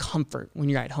type of comfort when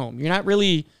you're at home. You're not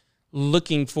really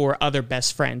looking for other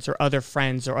best friends or other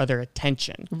friends or other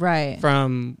attention. Right.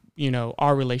 From, you know,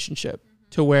 our relationship,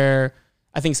 to where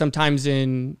I think sometimes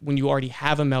when you already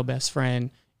have a male best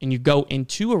friend and you go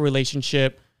into a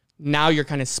relationship, now you're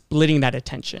kind of splitting that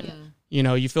attention. Yeah. You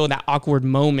know, you feel that awkward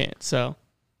moment. So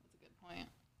that's a good point.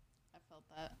 I felt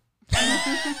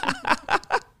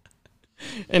that.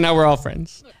 And now we're all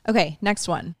friends. Okay, next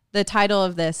one. The title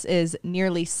of this is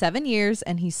Nearly 7 Years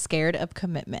and He's Scared of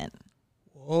Commitment.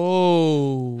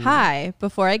 Whoa. Hi,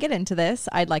 before I get into this,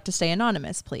 I'd like to stay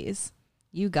anonymous, please.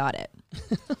 You got it.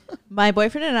 My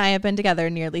boyfriend and I have been together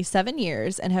nearly 7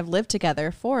 years and have lived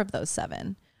together 4 of those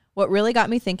 7. What really got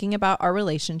me thinking about our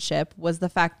relationship was the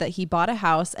fact that he bought a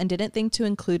house and didn't think to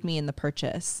include me in the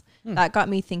purchase. That got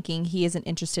me thinking he isn't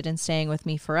interested in staying with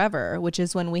me forever, which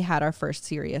is when we had our first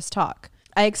serious talk.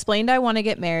 I explained I want to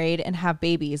get married and have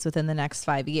babies within the next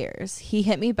 5 years. He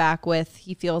hit me back with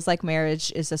he feels like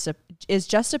marriage is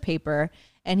just a paper,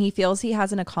 and he feels he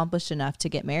hasn't accomplished enough to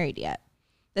get married yet.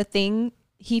 The thing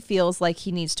he feels like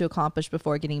he needs to accomplish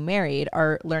before getting married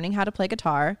are learning how to play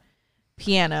guitar,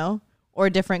 piano, or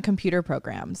different computer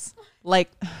programs.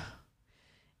 Like,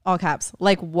 all caps,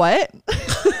 like what?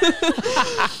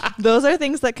 Those are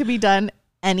things that could be done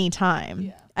anytime.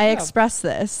 Yeah. I expressed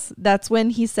this. That's when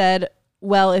he said,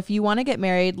 well, if you want to get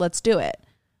married, let's do it.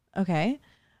 Okay.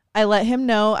 I let him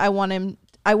know I want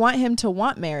him to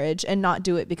want marriage and not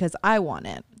do it because I want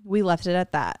it. We left it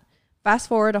at that. Fast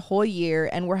forward a whole year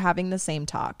and we're having the same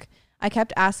talk. I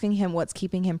kept asking him what's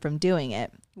keeping him from doing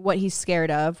it, what he's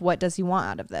scared of, what does he want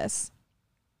out of this.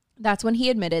 That's when he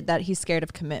admitted that he's scared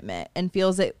of commitment and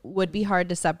feels it would be hard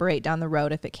to separate down the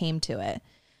road if it came to it.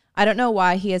 I don't know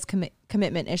why he has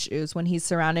commitment issues when he's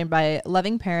surrounded by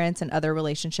loving parents and other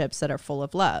relationships that are full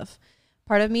of love.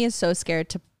 Part of me is so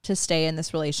scared to stay in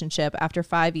this relationship after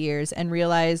 5 years and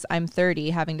realize I'm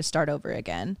 30 having to start over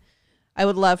again. I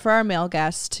would love for our male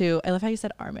guest to, I love how you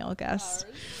said our male guest.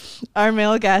 Our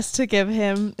male guest to give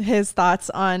him his thoughts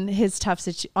on this tough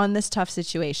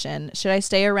situation. Should I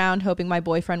stay around hoping my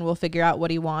boyfriend will figure out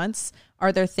what he wants?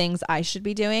 Are there things I should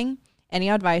be doing? Any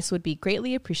advice would be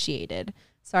greatly appreciated.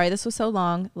 Sorry this was so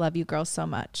long. Love you girls so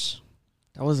much.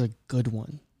 That was a good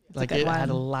one. Like it had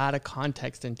a lot of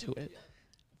context into it.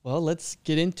 Well, let's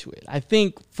get into it. I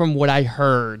think from what I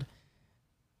heard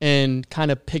and kind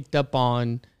of picked up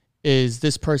on is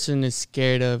this person is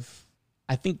scared of,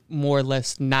 I think more or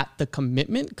less not the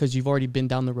commitment, because you've already been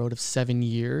down the road of 7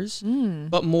 years,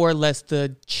 but more or less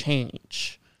the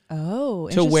change. Oh,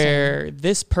 to where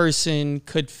this person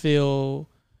could feel,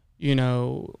 you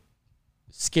know,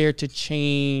 scared to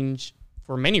change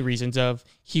for many reasons of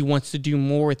he wants to do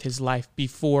more with his life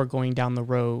before going down the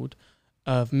road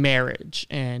of marriage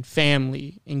and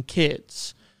family and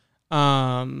kids.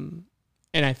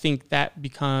 And I think that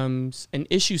becomes an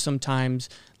issue sometimes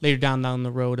later down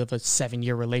the road of a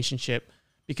 7-year relationship,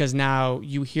 because now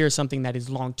you hear something that is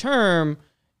long-term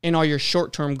and all your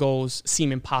short-term goals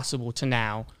seem impossible to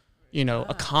now, you know,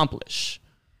 accomplish.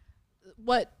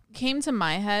 What came to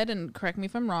my head, and correct me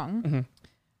if I'm wrong,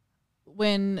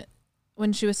 when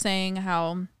she was saying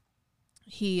how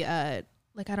he,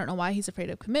 like, I don't know why he's afraid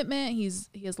of commitment. He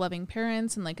has loving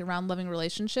parents and like around loving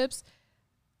relationships.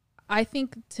 I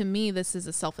think to me, this is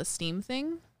a self-esteem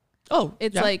thing. Oh,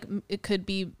 it's like, it could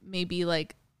be maybe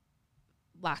like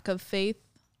lack of faith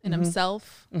in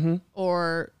himself,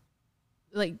 or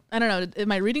like, I don't know.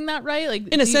 Am I reading that right? Like,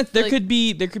 in a sense, there could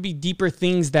be deeper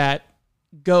things that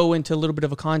go into a little bit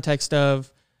of a context of,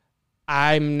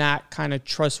 I'm not kind of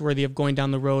trustworthy of going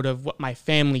down the road of what my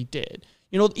family did.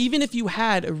 You know, even if you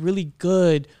had a really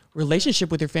good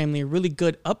relationship with your family, a really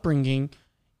good upbringing,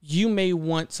 you may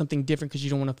want something different because you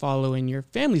don't want to follow in your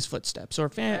family's footsteps or,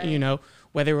 you know,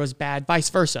 whether it was bad, vice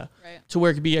versa. Right. To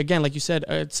where it could be, again, like you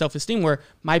said, self-esteem, where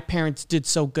my parents did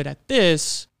so good at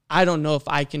this, I don't know if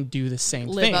I can do the same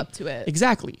thing. Live up to it.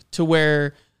 Exactly. To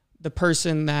where the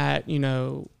person that, you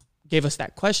know, gave us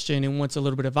that question and wants a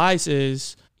little bit of advice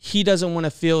is he doesn't want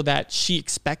to feel that she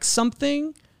expects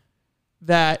something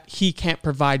that he can't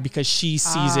provide because she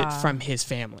sees it from his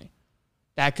family.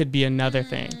 That could be another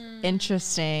thing.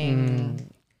 Interesting.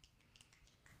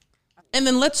 And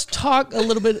then let's talk a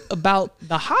little bit about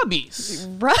the hobbies.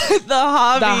 Right, the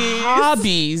hobbies. The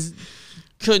hobbies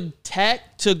could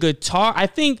tech to guitar. I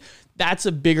think that's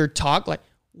a bigger talk. Like,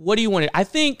 what do you want? I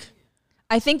think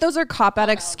those are cop-out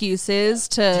excuses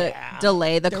to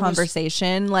delay the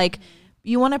conversation. Like,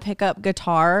 you want to pick up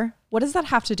guitar? What does that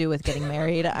have to do with getting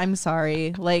married? I'm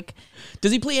sorry. Like,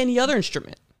 does he play any other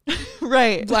instrument?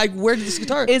 Right. Like, where did this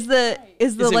guitar? Is the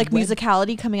like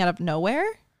musicality coming out of nowhere?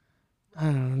 I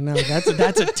don't know.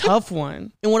 That's a tough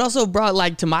one. And what also brought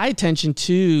like to my attention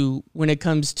too, when it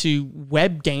comes to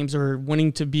web games or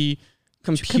wanting to be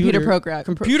computer programmer,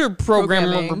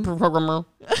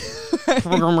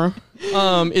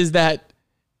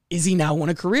 is he now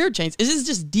want a career change? Is this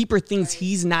just deeper things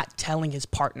he's not telling his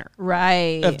partner?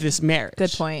 Right. Of this marriage.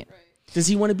 Good point. Does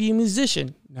he want to be a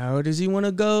musician? No. Does he want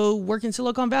to go work in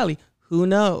Silicon Valley? Who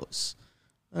knows?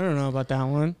 I don't know about that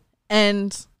one.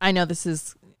 And I know this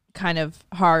is kind of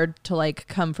hard to like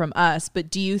come from us, but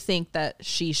do you think that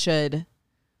she should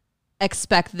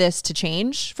expect this to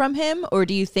change from him? Or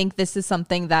do you think this is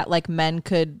something that like men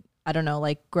could, I don't know,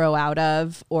 like grow out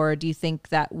of? Or do you think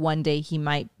that one day he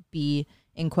might be,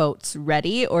 in quotes,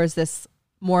 ready? Or is this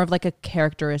more of like a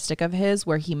characteristic of his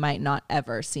where he might not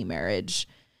ever see marriage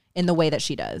in the way that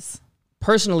she does?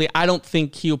 Personally, I don't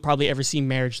think he'll probably ever see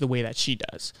marriage the way that she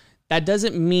does. That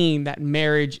doesn't mean that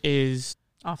marriage is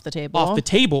off the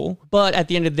table. But at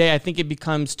the end of the day, I think it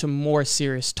becomes to more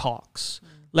serious talks.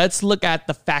 Let's look at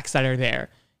the facts that are there.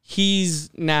 He's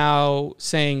now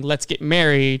saying, let's get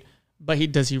married,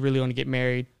 but does he really want to get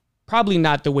married? Probably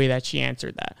not the way that she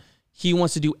answered that. He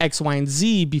wants to do X, Y, and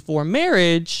Z before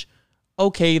marriage.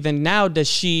 Okay, then now does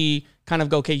she kind of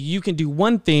go, okay, you can do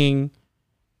one thing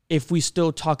if we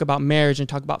still talk about marriage and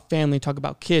talk about family, talk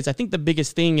about kids. I think the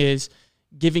biggest thing is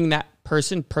giving that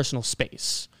person personal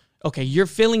space. Okay, you're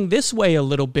feeling this way a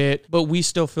little bit, but we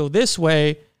still feel this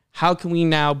way. How can we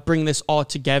now bring this all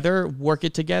together, work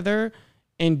it together,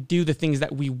 and do the things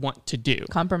that we want to do?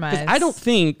 Compromise. 'Cause I don't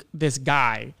think this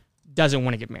guy doesn't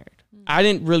want to get married. I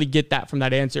didn't really get that from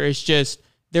that answer. It's just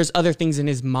there's other things in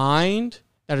his mind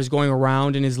that is going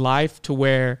around in his life to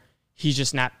where he's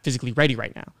just not physically ready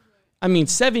right now. I mean,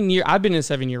 I've been in a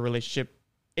 7-year relationship.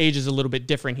 Age is a little bit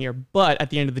different here, but at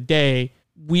the end of the day,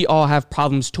 we all have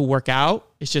problems to work out.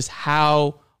 It's just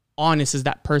how honest is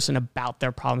that person about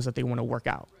their problems that they want to work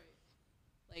out.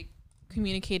 Like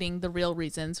communicating the real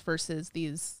reasons versus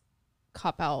these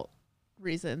cop-out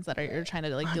reasons that you're trying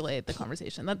to like delay the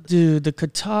conversation. Dude, the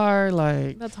guitar,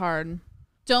 like... That's hard.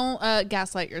 Don't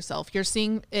gaslight yourself. You're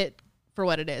seeing it for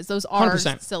what it is. Those are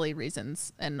 100%. Silly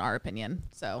reasons in our opinion.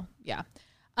 So, yeah.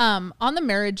 On the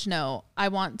marriage note, I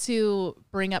want to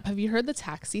bring up, have you heard the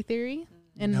taxi theory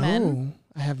in men? No,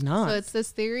 I have not. So it's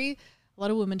this theory a lot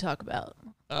of women talk about.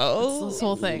 Oh. It's this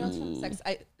whole thing.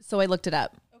 So I looked it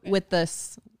up with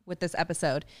this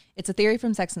episode. It's a theory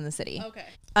from Sex and the City. Okay.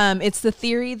 It's the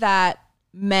theory that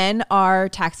men are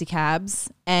taxi cabs,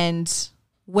 and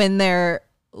when their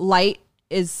light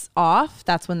is off,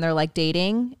 that's when they're like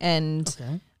dating, and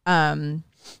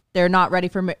they're not ready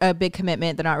for a big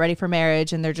commitment. They're not ready for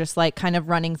marriage, and they're just like kind of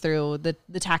running through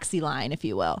the taxi line, if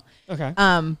you will. Okay.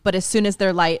 But as soon as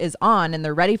their light is on and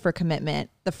they're ready for commitment,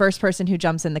 the first person who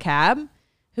jumps in the cab,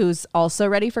 who's also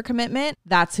ready for commitment,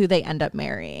 that's who they end up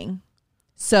marrying.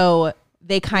 So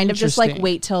they kind of just like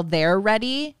wait till they're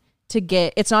ready to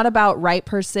get, it's not about right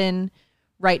person,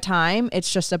 right time.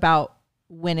 It's just about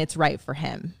when it's right for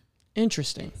him.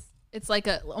 Interesting. It's like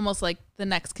almost like the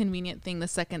next convenient thing the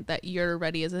second that you're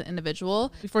ready as an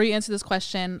individual. Before you answer this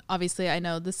question, obviously I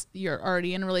know you're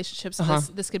already in a relationship, so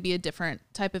this could be a different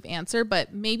type of answer,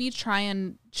 but maybe try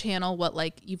and channel what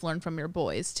like you've learned from your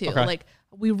boys too. Okay. Like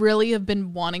we really have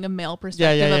been wanting a male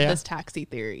perspective of this taxi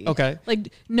theory. Okay.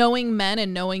 Like knowing men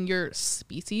and knowing your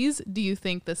species, do you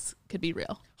think this could be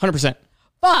real? 100%.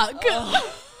 Fuck.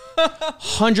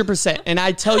 100%. And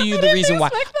I tell you the reason why.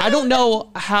 I don't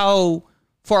know how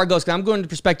far it goes, because I'm going to the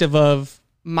perspective of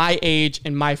my age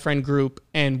and my friend group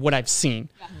and what I've seen.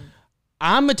 Mm-hmm.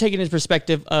 I'm going to take it in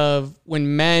perspective of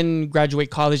when men graduate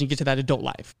college and get to that adult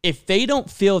life. If they don't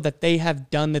feel that they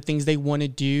have done the things they want to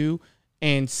do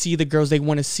and see the girls they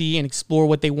want to see and explore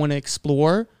what they want to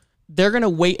explore, they're going to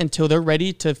wait until they're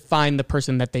ready to find the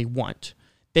person that they want.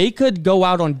 They could go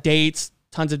out on dates,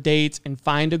 tons of dates, and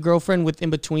find a girlfriend with in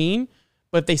between,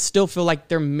 but they still feel like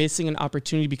they're missing an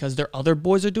opportunity because their other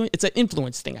boys are doing it. It's an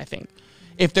influence thing, I think.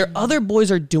 If their other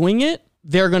boys are doing it,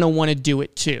 they're going to want to do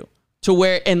it too. To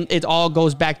where, and it all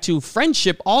goes back to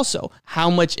friendship also. How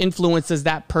much influence does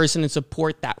that person and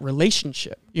support that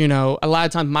relationship? You know, a lot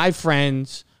of times my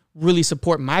friends really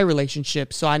support my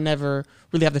relationship, so I never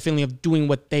really have the feeling of doing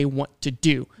what they want to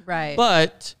do. Right.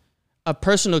 But a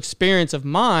personal experience of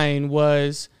mine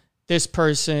was this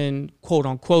person, quote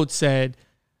unquote, said,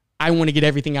 I want to get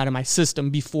everything out of my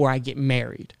system before I get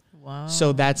married. Wow.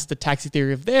 So that's the taxi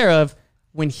theory of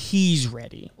when he's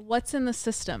ready. What's in the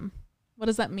system? What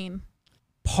does that mean?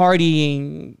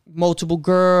 Partying, multiple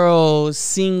girls,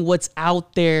 seeing what's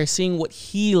out there, seeing what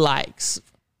he likes.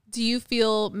 Do you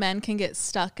feel men can get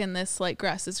stuck in this like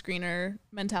grass is greener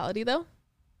mentality though?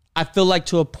 I feel like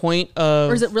to a point of...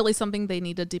 Or is it really something they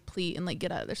need to deplete and like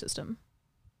get out of their system?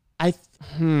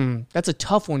 That's a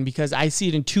tough one because I see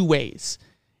it in two ways.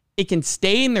 It can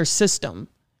stay in their system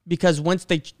because once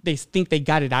they think they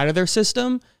got it out of their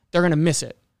system, they're going to miss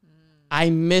it. I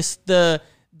miss the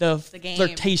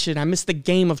flirtation. I miss the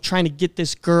game of trying to get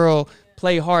this girl,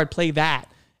 play hard, play that.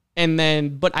 And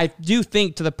then, but I do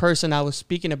think to the person I was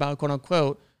speaking about, quote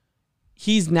unquote,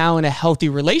 he's now in a healthy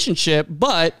relationship.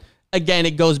 But again,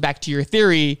 it goes back to your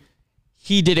theory.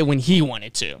 He did it when he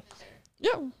wanted to.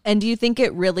 Yeah. And do you think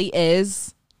it really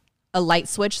is a light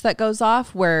switch that goes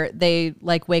off where they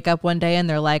like wake up one day and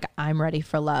they're like, I'm ready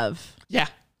for love? Yeah.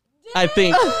 I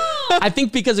think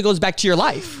because it goes back to your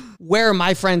life. Where are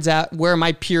my friends at? Where are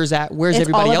my peers at? Where's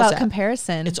everybody else at? It's all about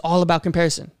comparison. It's all about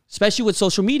comparison, especially with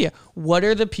social media. What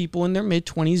are the people in their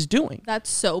mid-20s doing? That's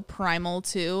so primal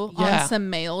too. Yeah. On some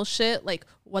male shit, like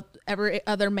whatever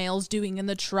other males doing in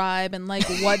the tribe, and like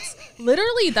what's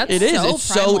literally that's it is.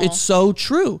 So primal. It's so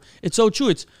true. It's so true.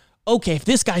 It's okay if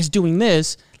this guy's doing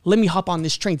this. Let me hop on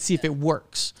this train, see if it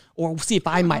works, or see if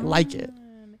I might like it.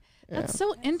 That's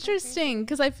so interesting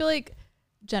because I feel like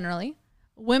generally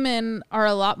women are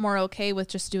a lot more okay with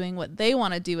just doing what they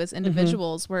want to do as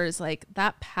individuals, whereas like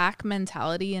that pack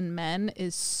mentality in men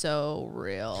is so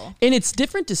real. And it's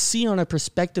different to see on a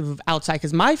perspective of outside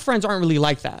because my friends aren't really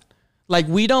like that. Like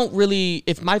we don't really,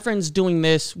 if my friend's doing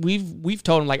this, we've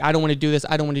told them like, I don't want to do this.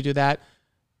 I don't want to do that.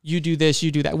 You do this,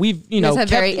 you do that. We've, you know, have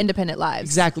very independent lives.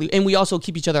 Exactly. And we also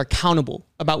keep each other accountable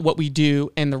about what we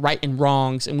do and the right and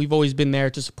wrongs. And we've always been there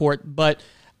to support. But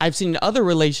I've seen other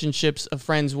relationships of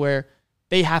friends where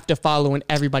they have to follow in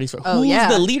everybody's foot. Who's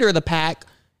the leader of the pack?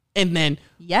 And then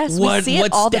what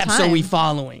steps are we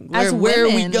following? Where are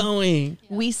we going?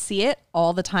 We see it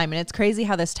all the time. And it's crazy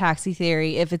how this taxi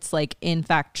theory, if it's like in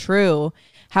fact true,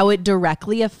 how it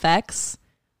directly affects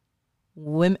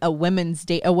a woman's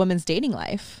dating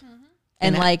life.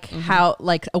 And like how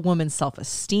like a woman's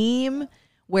self-esteem,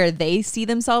 where they see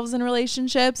themselves in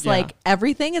relationships, like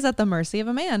everything is at the mercy of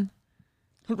a man.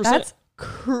 100%. That's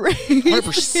crazy.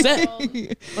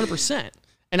 100%. 100%.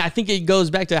 And I think it goes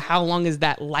back to how long is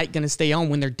that light going to stay on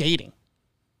when they're dating?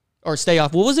 Or stay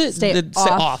off. What was it? Stay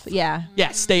off. Yeah.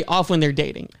 Yeah, stay off when they're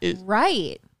dating.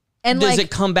 Right. And does it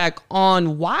come back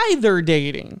on why they're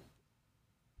dating?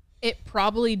 It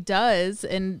probably does.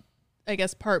 And I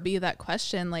guess part B of that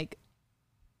question, like,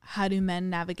 how do men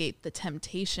navigate the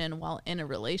temptation while in a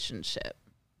relationship?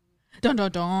 Dun,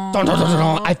 dun, dun. Dun, dun, dun,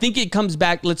 dun, dun. I think it comes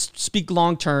back, let's speak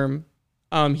long-term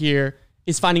here,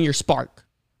 is finding your spark.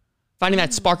 Finding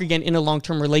that spark again in a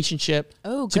long-term relationship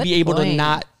to be able to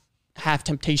not have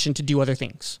temptation to do other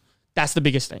things. That's the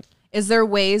biggest thing. Is there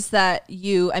ways that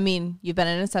you've been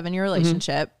in a 7-year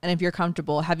relationship, and if you're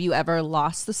comfortable, have you ever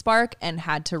lost the spark and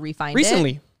had to refine it?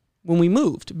 Recently, when we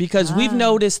moved, because we've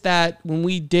noticed that when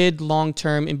we did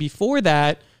long-term and before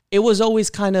that, it was always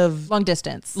kind of long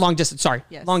distance.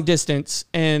 Yes. Long distance.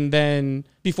 And then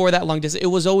before that long distance, it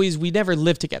was always, we never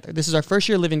lived together. This is our first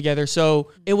year living together.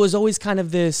 So it was always kind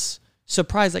of this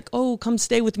surprise, like, oh, come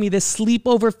stay with me. This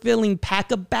sleepover feeling,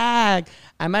 pack a bag.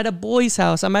 I'm at a boy's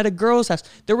house. I'm at a girl's house.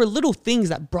 There were little things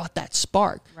that brought that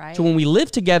spark. Right. So when we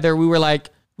lived together, we were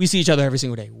like, we see each other every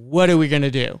single day. What are we going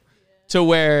to do? To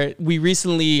where we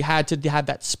recently had to have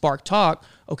that spark talk.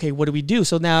 Okay, what do we do?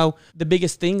 So now the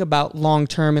biggest thing about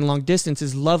long-term and long distance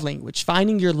is love language.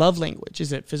 Finding your love language.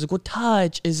 Is it physical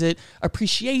touch? Is it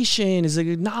appreciation? Is it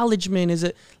acknowledgement? Is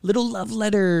it little love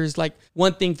letters? Like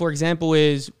one thing, for example,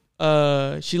 is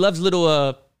she loves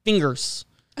little fingers.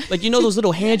 Like, you know, those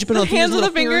little hands you put on hands with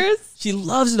the fingers? She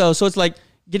loves those. So it's like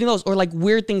getting those, or like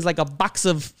weird things like a box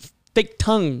of fake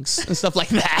tongues and stuff like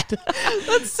that.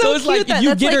 That's so it's cute. like if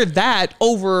you get her that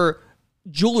over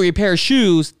jewelry, a pair of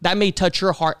shoes, that may touch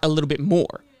her heart a little bit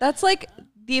more. That's like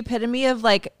the epitome of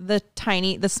like the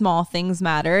small things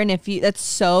matter. And if you, that's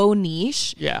so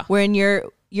niche. Yeah. When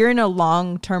you're in a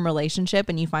long-term relationship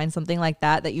and you find something like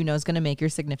that you know is going to make your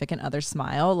significant other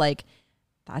smile, like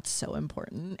that's so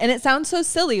important. And it sounds so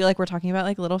silly, like we're talking about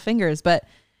like little fingers, but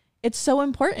it's so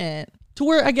important. To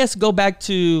where I guess go back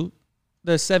to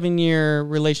the 7-year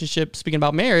relationship, speaking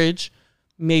about marriage,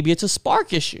 maybe it's a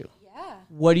spark issue. Yeah.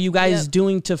 What are you guys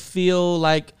doing to feel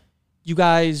like you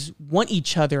guys want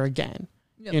each other again?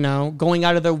 Yep. You know, going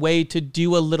out of their way to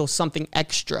do a little something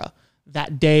extra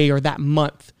that day or that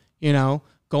month, you know,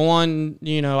 go on,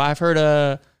 you know, I've heard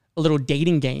a little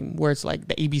dating game where it's like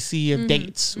the ABC of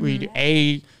dates, where you do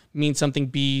A means something,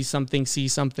 B something, C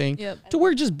something, to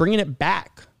where just bringing it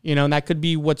back, you know, and that could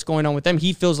be what's going on with them.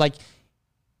 He feels like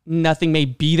nothing may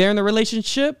be there in the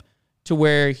relationship to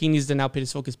where he needs to now put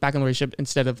his focus back on the relationship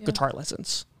instead of guitar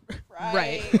lessons.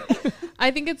 Right. I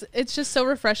think it's just so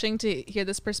refreshing to hear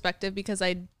this perspective, because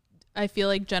I feel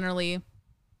like generally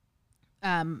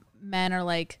men are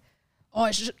like, oh,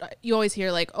 you always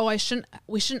hear like, oh,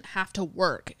 we shouldn't have to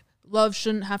work. Love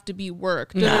shouldn't have to be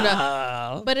work.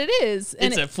 No. But it is.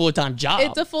 And it's a full-time job.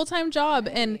 It's a full-time job.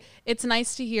 And it's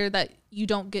nice to hear that you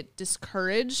don't get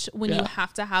discouraged when you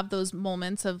have to have those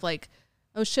moments of like,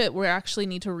 oh shit, we actually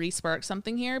need to re-spark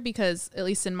something here. Because at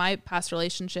least in my past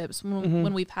relationships,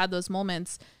 when we've had those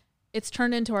moments, it's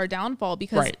turned into our downfall.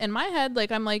 Because in my head,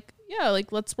 like, I'm like, yeah,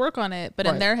 like, let's work on it. But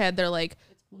in their head, they're like,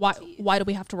 why do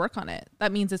we have to work on it?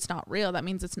 That means it's not real. That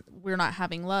means we're not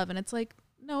having love. And it's like,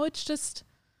 no, it's just,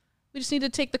 we just need to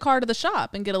take the car to the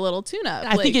shop and get a little tune-up.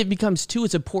 I think it becomes too,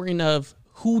 it's important of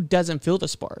who doesn't feel the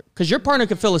spark. Because your partner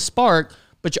can feel a spark,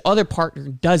 but your other partner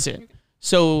doesn't.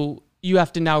 So you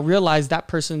have to now realize that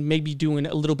person may be doing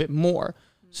a little bit more.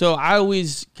 So I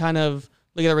always kind of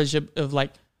look at the relationship of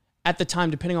like, at the time,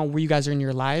 depending on where you guys are in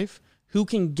your life, who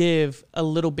can give a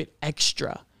little bit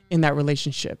extra in that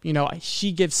relationship. You know,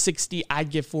 she gives 60, I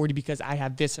give 40 because I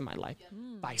have this in my life,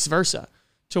 vice versa.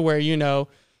 To where, you know,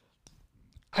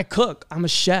 I cook, I'm a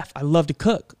chef, I love to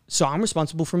cook. So I'm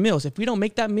responsible for meals. If we don't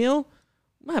make that meal,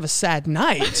 I'm gonna have a sad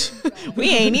night. We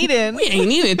ain't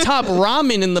eating top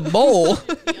ramen in the bowl,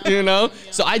 you know?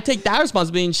 So I take that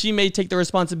responsibility, and she may take the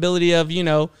responsibility of, you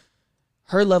know,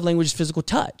 her love language is physical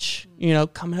touch, you know,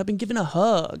 coming up and giving a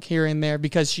hug here and there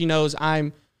because she knows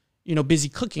I'm, you know, busy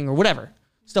cooking or whatever.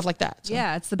 Stuff like that. So,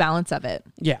 yeah, it's the balance of it.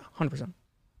 Yeah, 100%.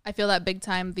 I feel that big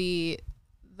time. The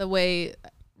way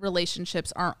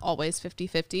relationships aren't always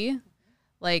 50-50.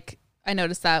 Like, I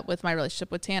noticed that with my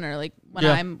relationship with Tanner. Like,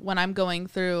 when I'm going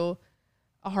through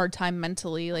a hard time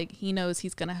mentally, like, he knows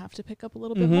he's gonna have to pick up a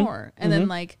little bit more. And then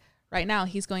like right now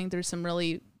he's going through some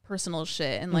really personal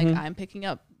shit, and like I'm picking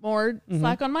up more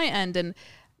slack on my end, and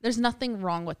there's nothing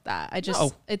wrong with that.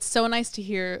 It's so nice to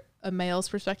hear a male's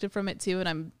perspective from it too.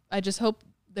 And I just hope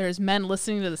there's men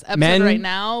listening to this episode right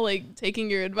now, like taking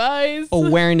your advice.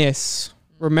 Awareness.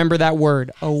 Remember that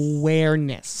word,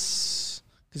 awareness.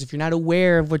 Because if you're not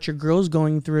aware of what your girl's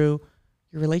going through,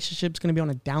 your relationship's going to be on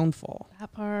a downfall.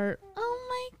 That part. Oh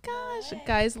my gosh.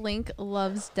 Guys, Link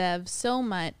loves Dev so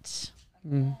much.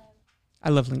 I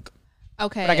love Link.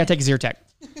 Okay. But I got to take a Zyrtec.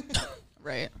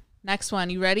 Right. Next one.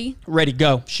 You ready? Ready,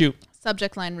 go. Shoot.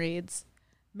 Subject line reads,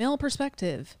 male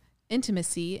perspective,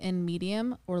 intimacy in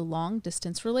medium or long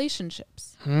distance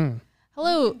relationships.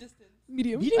 Hello.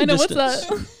 Medium. I know, distance.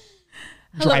 what's that?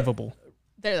 Drivable.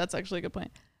 There, that's actually a good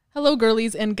point. Hello,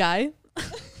 girlies and guy.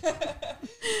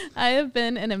 I have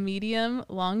been in a medium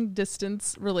long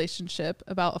distance relationship,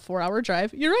 about a 4-hour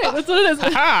drive. You're right. That's what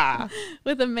it is.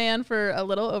 With a man for a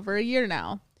little over a year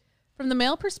now. From the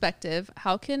male perspective,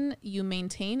 how can you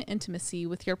maintain intimacy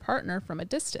with your partner from a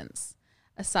distance?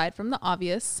 Aside from the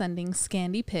obvious sending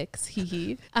scandy pics,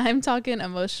 I'm talking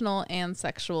emotional and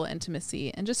sexual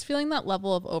intimacy and just feeling that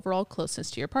level of overall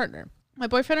closeness to your partner. My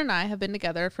boyfriend and I have been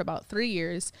together for about 3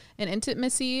 years, and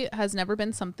intimacy has never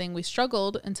been something we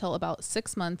struggled until about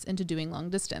 6 months into doing long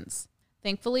distance.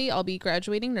 Thankfully, I'll be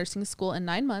graduating nursing school in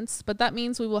 9 months, but that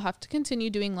means we will have to continue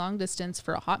doing long distance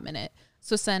for a hot minute.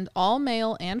 So send all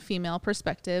male and female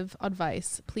perspective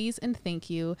advice, please and thank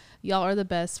you. Y'all are the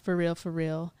best, for real, for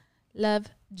real. Love,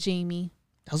 Jamie.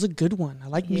 That was a good one. I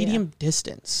like medium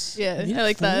distance. Yeah, I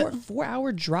like that.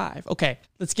 4-hour drive. Okay,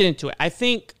 let's get into it. I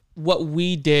think what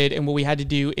we did and what we had to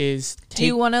do is do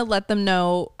you want to let them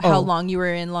know how long you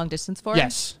were in long distance for?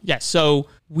 Yes. So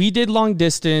we did long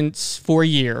distance for a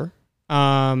year.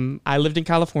 I lived in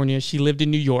California. She lived in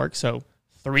New York, so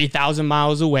 3,000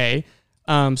 miles away.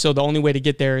 So the only way to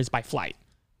get there is by flight.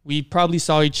 We probably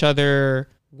saw each other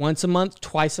once a month,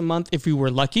 twice a month if we were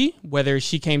lucky, whether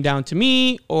she came down to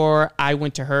me or I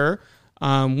went to her.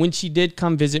 When she did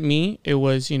come visit me, it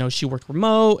was, she worked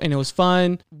remote and it was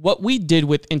fun. What we did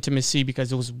with intimacy,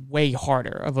 because it was way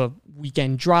harder of a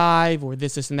weekend drive or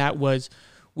this and that, was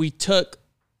we took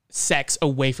sex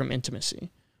away from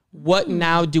intimacy. What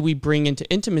now do we bring into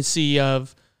intimacy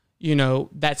of,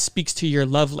 that speaks to your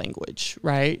love language,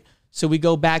 right? So we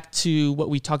go back to what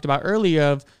we talked about earlier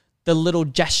of the little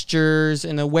gestures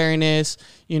and awareness,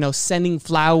 sending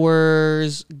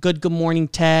flowers, good morning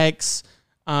texts,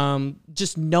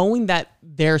 just knowing that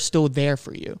they're still there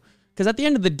for you. Because at the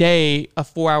end of the day, a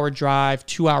 4-hour drive,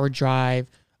 2-hour drive,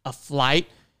 a flight,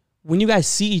 when you guys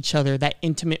see each other, that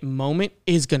intimate moment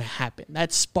is going to happen.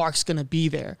 That spark's going to be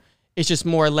there. It's just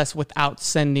more or less without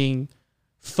sending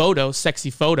photos, sexy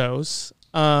photos.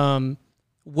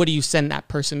 What do you send that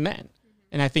person then?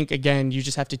 And I think, again, you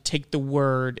just have to take the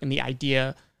word and the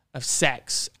idea of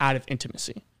sex out of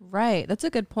intimacy. Right. That's a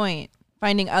good point.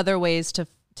 Finding other ways to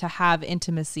have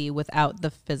intimacy without the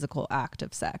physical act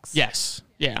of sex. Yes.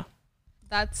 Yeah.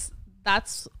 That's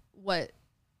what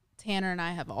Tanner and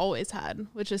I have always had,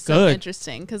 which is so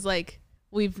interesting because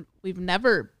we've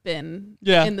never been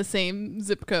in the same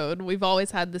zip code. We've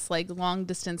always had this long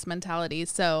distance mentality.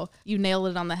 So you nailed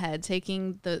it on the head,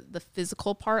 taking the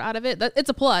physical part out of it. It's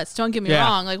a plus. Don't get me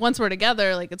wrong. Once we're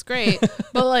together, it's great.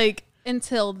 But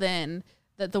until then,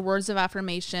 the words of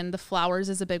affirmation, the flowers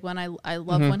is a big one. I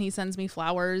love when he sends me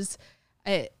flowers.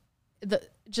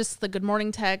 Just the good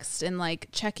morning text and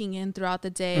checking in throughout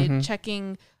the day,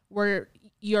 checking where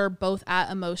you're both at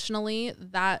emotionally.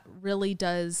 That really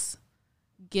does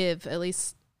give, at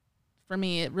least for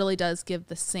me, it really does give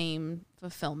the same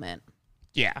fulfillment.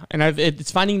 Yeah. And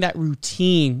it's finding that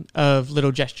routine of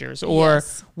little gestures, or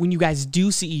when you guys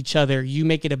do see each other, you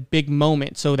make it a big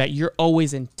moment so that you're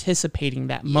always anticipating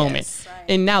that moment. Yes, right.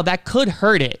 And now that could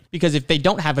hurt it, because if they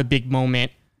don't have a big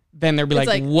moment, then they'll be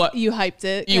like, what? You hyped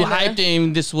it. You hyped it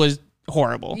and this was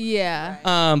horrible. Yeah.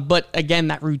 Right. But again,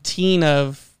 that routine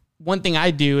of, one thing I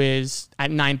do is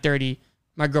at 9:30,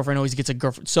 my girlfriend always gets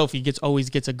Sophie always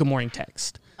gets a good morning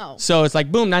text. Oh. So it's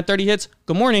boom, 9:30 hits,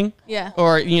 good morning. Yeah.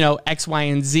 Or, X, Y,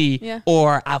 and Z. Yeah.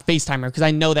 Or I'll FaceTime her because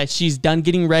I know that she's done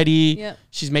getting ready. Yep.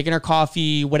 She's making her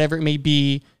coffee, whatever it may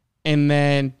be. And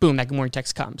then boom, that good morning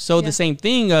text comes. So the same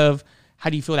thing of,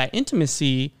 how do you feel that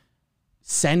intimacy?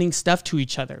 Sending stuff to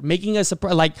each other, making a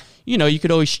surprise. You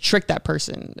could always trick that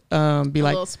person. Be a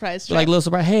little surprise. Little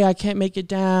surprise. Hey, I can't make it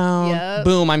down. Yep.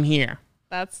 Boom, I'm here.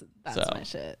 That's my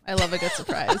shit. I love a good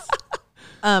surprise.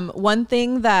 One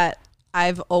thing that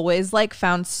I've always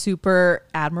found super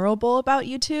admirable about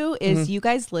you two is you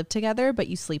guys live together, but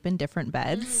you sleep in different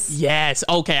beds. Yes.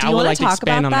 Okay. I would like to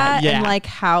expand on that. Yeah. And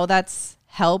how that's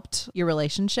helped your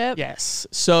relationship. Yes.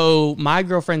 So my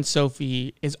girlfriend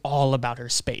Sophie is all about her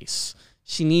space.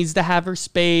 She needs to have her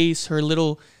space, her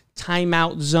little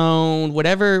timeout zone,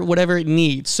 whatever it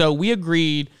needs. So we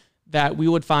agreed that we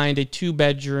would find a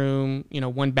 2-bedroom,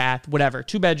 1 bath, whatever,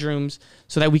 2 bedrooms,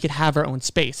 so that we could have our own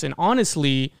space. And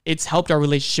honestly, it's helped our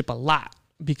relationship a lot,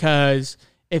 because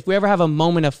if we ever have a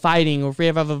moment of fighting, or if we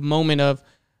ever have a moment of,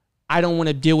 I don't want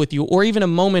to deal with you, or even a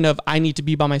moment of, I need to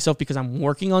be by myself because I'm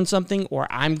working on something, or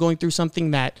I'm going through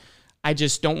something that I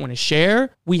just don't want to share,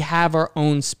 we have our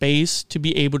own space to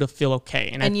be able to feel okay.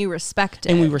 And you respect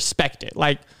it. And we respect it.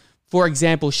 For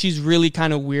example, she's really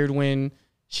kind of weird when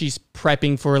she's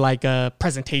prepping for a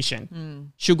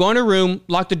presentation. She'll go in her room,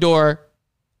 lock the door,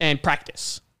 and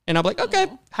practice. And I'm like,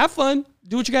 okay, have fun.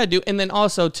 Do what you got to do. And then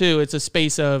also, too, it's a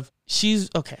space of,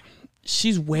 she's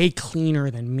way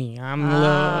cleaner than me.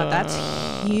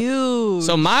 That's huge.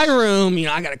 So my room,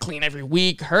 I got to clean every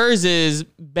week. Hers is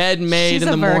bed made in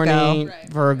the morning. Right.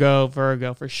 Virgo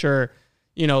for sure.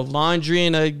 Laundry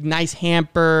in a nice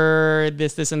hamper,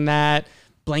 this and that.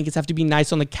 Blankets have to be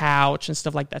nice on the couch and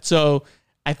stuff like that. So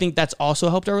I think that's also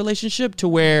helped our relationship, to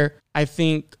where I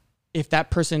think if that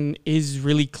person is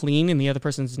really clean and the other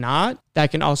person's not,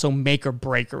 that can also make or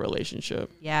break a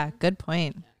relationship. Yeah, good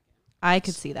point. I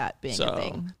could see that being a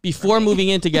thing. Before moving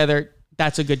in together,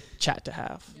 that's a good chat to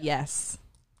have. Yes.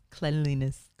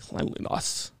 Cleanliness.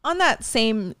 On that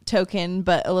same token,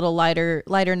 but a little lighter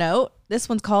note, this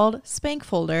one's called Spank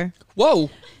Folder.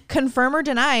 Whoa. Confirm or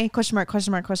deny, ?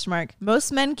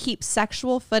 Most men keep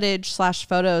sexual footage /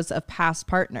 photos of past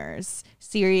partners,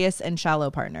 serious and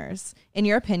shallow partners. In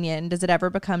your opinion, does it ever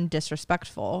become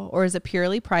disrespectful, or is it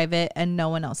purely private and no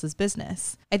one else's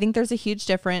business? I think there's a huge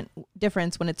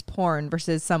difference when it's porn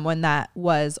versus someone that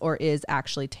was or is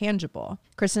actually tangible.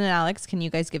 Kristen and Alex, can you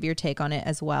guys give your take on it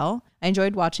as well? I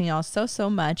enjoyed watching y'all so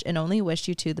much and only wish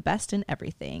you two the best in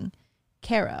everything.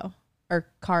 Caro.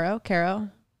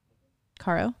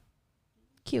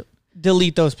 Cute.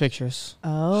 Delete those pictures.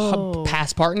 Oh.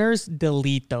 Past partners,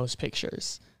 delete those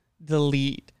pictures.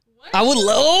 Delete. What? I would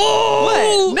love.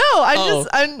 What? No,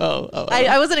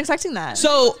 I wasn't expecting that.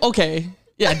 So, okay.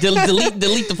 Yeah, delete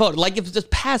the photo. Like if it's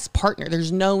just past partner,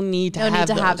 there's no need to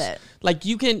have it. Like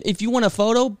you can, if you want a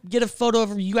photo, get a photo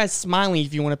of you guys smiling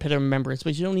if you want to put a remembrance,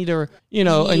 but you don't need a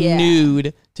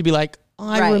nude to be like, oh,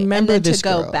 I remember this to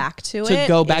go girl. back to it. To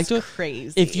go back to it.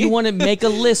 Crazy. If you want to make a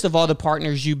list of all the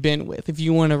partners you've been with, if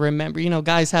you want to remember,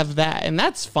 guys have that, and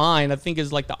that's fine. I think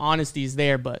is like the honesty is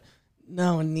there, but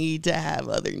no need to have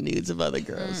other nudes of other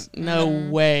girls. No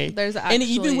way. There's actually, and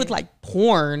even with like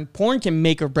porn can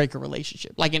make or break a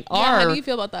relationship. Like in our, how do you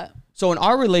feel about that? So in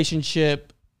our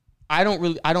relationship, I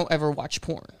don't ever watch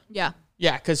porn. Yeah.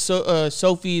 Yeah, because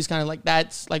Sophie's kind of like,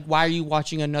 that's like, why are you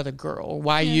watching another girl? Or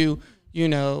why are you,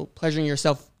 pleasuring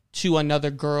yourself to another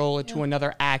girl or to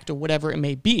another act or whatever it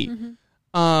may be.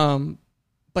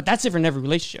 But that's different in every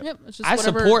relationship. Yep, it's just I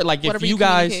support, like, if you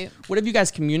guys, whatever you guys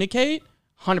communicate,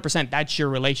 100%, that's your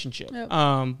relationship. Yep.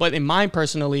 But in mine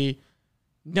personally,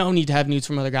 no need to have nudes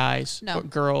from other guys or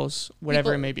girls,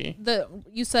 whatever it may be.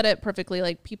 You said it perfectly.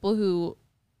 Like people who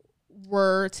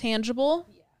were tangible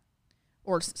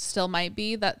or still might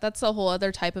be, that's a whole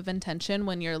other type of intention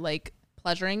when you're like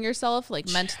pleasuring yourself, like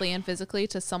mentally and physically,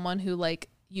 to someone who like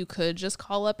you could just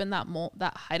call up in that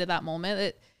height of that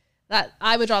moment. That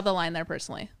I would draw the line there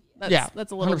personally. That's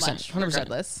a little 100%, much,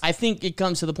 regardless. I think it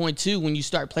comes to the point too when you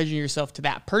start pleasuring yourself to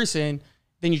that person,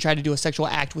 then you try to do a sexual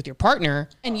act with your partner,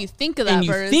 and you think of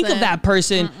that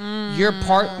person. Your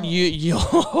part, you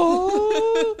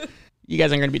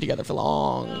guys aren't gonna be together for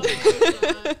long.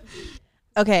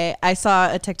 Okay, I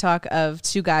saw a TikTok of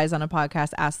two guys on a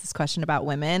podcast ask this question about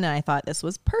women, and I thought this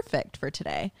was perfect for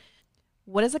today.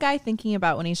 What is a guy thinking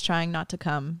about when he's trying not to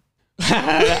come?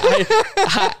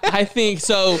 I think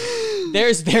so.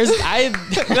 There's no.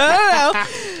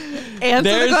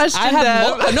 Answer the question.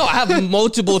 I have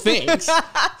multiple things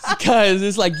because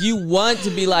it's like you want to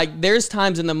be like. There's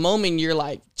times in the moment you're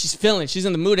like she's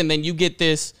in the mood, and then you get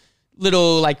this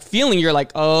little like feeling. You're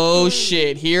like, oh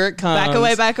shit, here it comes.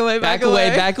 Back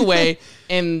away.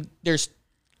 And there's a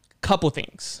couple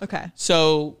things. Okay.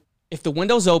 So if the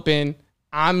window's open,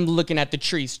 I'm looking at the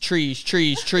trees.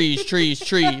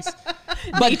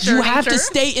 But you have to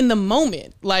stay in the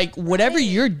moment. Like whatever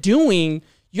you're doing,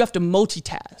 you have to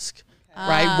multitask,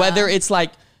 right? Whether it's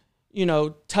like,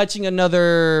 touching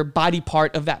another body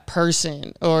part of that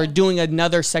person or doing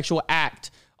another sexual act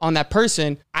on that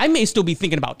person, I may still be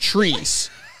thinking about trees.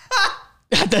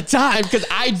 At the time, because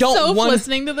I don't want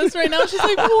listening to this right now. She's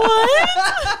like,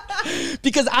 what?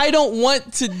 Because I don't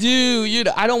want to do,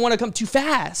 I don't want to come too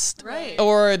fast. Right.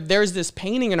 Or there's this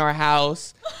painting in our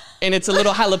house and it's a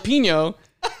little jalapeno.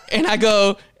 And I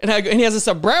go, and he has a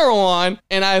sombrero on,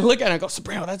 and I look at it and I go,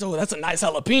 sombrero, that's a nice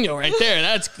jalapeno right there.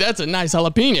 That's a nice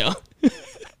jalapeno.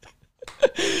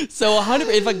 So 100,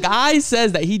 if a guy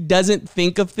says that he doesn't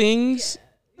think of things,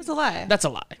 it's a lie. That's a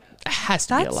lie. It has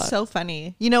to be a lie. That's so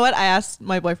funny. You know what? I asked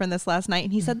my boyfriend this last night,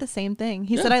 and he said the same thing.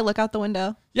 He said, I look out the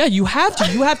window. Yeah, you have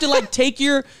to. You have to like take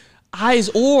your eyes,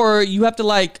 or you have to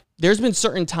like, there's been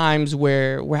certain times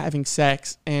where we're having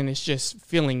sex and it's just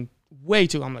feeling way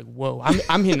too, I'm like, whoa,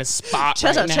 I'm hitting a spot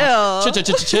chill. So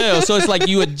it's like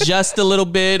you adjust a little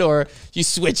bit or you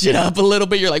switch it up a little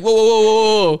bit. You're like,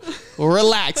 whoa,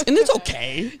 relax. And it's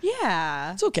okay.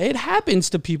 Yeah. It's okay. It happens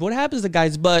to people. It happens to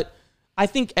guys. But I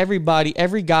think every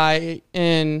guy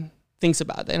thinks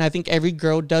about that. And I think every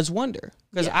girl does wonder.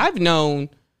 Because I've known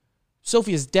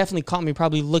Sophie has definitely caught me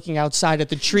probably looking outside at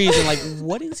the trees and like,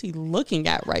 what is he looking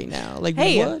at right now? Like,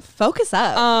 hey, what? Focus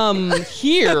up.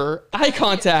 Here, eye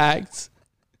contact.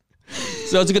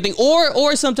 So it's a good thing.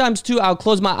 Or sometimes too, I'll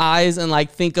close my eyes and like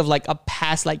think of like a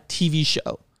past like TV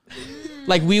show.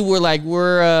 Like we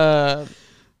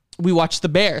watched The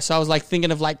Bear. So I was like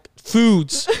thinking of like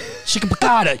foods, chicken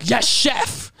piccata, yes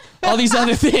chef, all these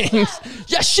other things,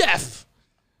 yes chef.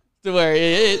 To where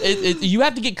you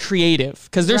have to get creative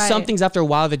because there's some things after a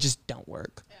while that just don't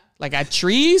work. Yeah. Like at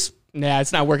trees, nah,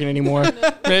 it's not working anymore.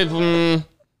 You're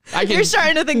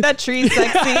starting to think that tree's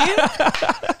sexy.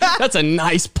 That's a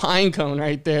nice pine cone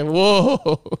right there.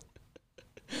 Whoa.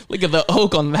 Look at the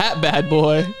oak on that bad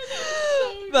boy.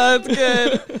 That's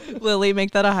good. Lily, make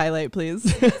that a highlight, please.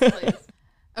 Please.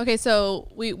 Okay, so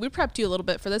we prepped you a little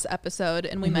bit for this episode,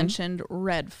 and we mentioned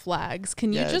red flags.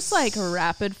 Can you just like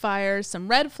rapid fire some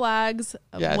red flags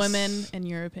of women in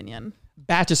your opinion?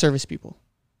 Bad to service people.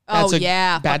 Bad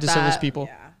to service people.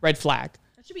 Yeah. Red flag.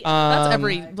 That should be that's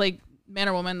every like man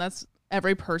or woman. That's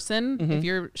every person. If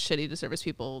you're shitty to service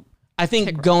people, I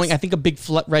think a big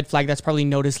red flag that's probably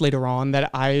noticed later on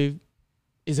that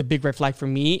is a big red flag for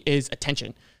me is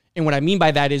attention. And what I mean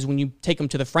by that is when you take them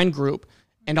to the friend group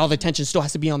and all the attention still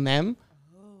has to be on them,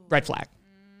 red flag.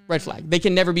 Red flag. They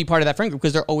can never be part of that friend group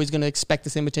because they're always going to expect the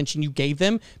same attention you gave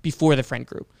them before the friend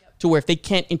group. To where if they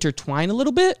can't intertwine a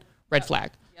little bit, red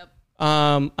flag.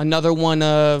 Another one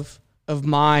of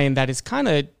mine that is kind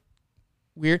of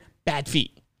weird, bad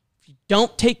feet. If you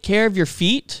don't take care of your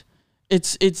feet,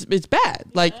 it's bad.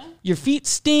 Like your feet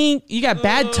stink. You got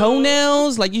bad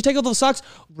toenails. Like you take off those socks,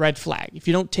 red flag. If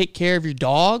you don't take care of your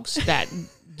dogs that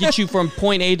get you from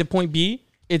point A to point B,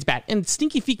 it's bad. And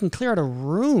stinky feet can clear out a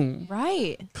room.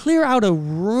 Right. Clear out a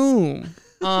room.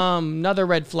 Another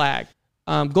red flag.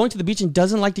 Going to the beach and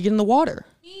doesn't like to get in the water.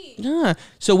 Yeah.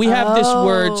 So we have this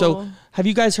word. So have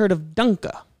you guys heard of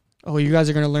dunka? Oh, you guys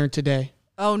are going to learn today.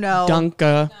 Oh, no.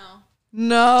 Dunka.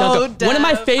 No. Dunka. One of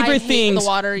my favorite things. The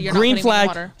water. You're green not flag.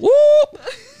 water. Whoop.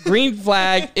 Green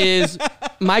flag is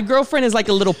my girlfriend is like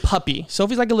a little puppy.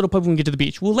 Sophie's like a little puppy when we get to the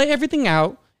beach. We'll lay everything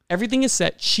out. Everything is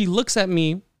set. She looks at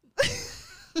me.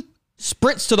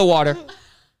 Sprints to the water.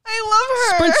 I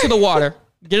love her. Sprints to the water.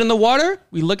 Get in the water.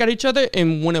 We look at each other.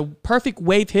 And when a perfect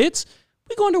wave hits,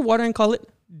 we go underwater and call it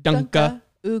dunka.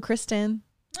 Ooh, Kristen.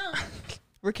 No.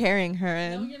 We're carrying her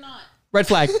in. No, you're not. Red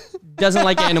flag. Doesn't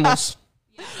like animals.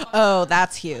 Oh,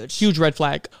 that's huge. Huge red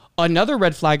flag. Another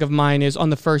red flag of mine is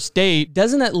on the first date,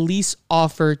 doesn't at least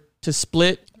offer to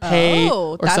split pay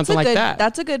or something like that.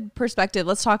 That's a good perspective.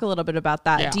 Let's talk a little bit about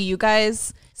that. Yeah. Do you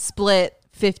guys split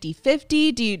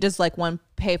 50-50? Does like one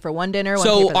pay for one dinner? One pay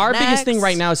So for the our next? biggest thing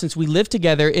right now, since we live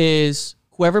together, is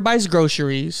whoever buys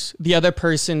groceries, the other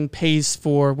person pays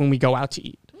for when we go out to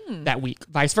eat that week.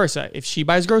 Vice versa. If she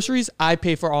buys groceries, I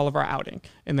pay for all of our outing.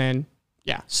 And then,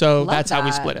 yeah. So Love that's how we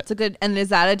that. split it. It's a good. And is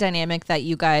that a dynamic that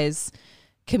you guys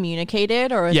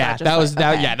communicated, or is Yeah, that just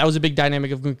that was a big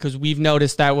dynamic of because we've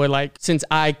noticed that we're like, since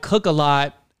I cook a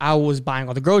lot, I was buying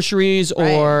all the groceries,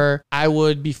 or I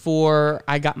would, before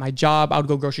I got my job, I would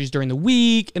go groceries during the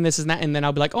week and this and that. And then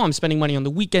I'll be like, oh, I'm spending money on the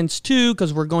weekends too,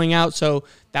 because we're going out. So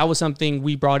that was something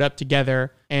we brought up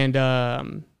together. And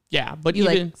yeah, but you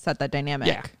even like set that dynamic.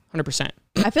 yeah, 100%.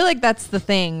 I feel like that's the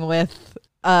thing with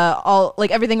all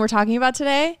like everything we're talking about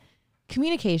today.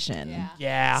 Communication.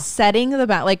 Yeah. Setting the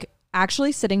like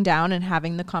actually sitting down and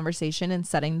having the conversation and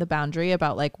setting the boundary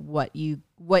about like what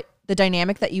the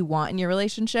dynamic that you want in your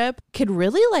relationship could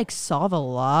really like solve a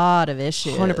lot of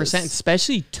issues. 100%,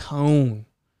 especially tone.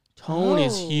 Tone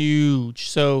is huge.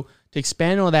 So to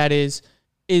expand on that is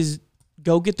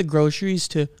go get the groceries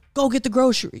to go get the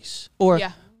groceries, or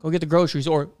go get the groceries,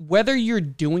 or whether you're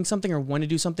doing something or want to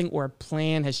do something or a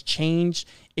plan has changed.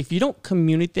 If you don't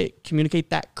communicate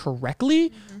that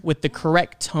correctly with the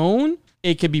correct tone,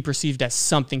 it could be perceived as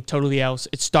something totally else.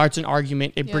 It starts an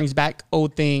argument. It brings back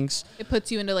old things. It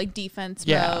puts you into like defense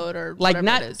mode or like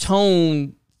not it is.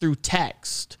 tone through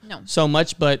text so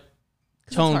much, but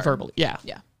tone verbally. Yeah.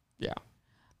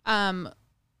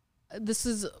 This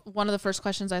is one of the first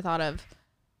questions I thought of.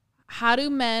 How do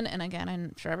men, and again,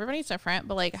 I'm sure everybody's different,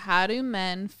 but like, how do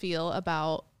men feel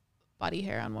about body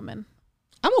hair on women?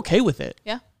 I'm okay with it.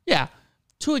 Yeah. Yeah.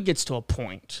 Till it gets to a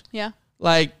point. Yeah.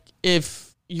 Like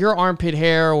if your armpit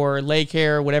hair or leg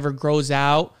hair or whatever grows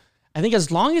out, I think as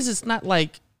long as it's not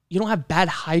like you don't have bad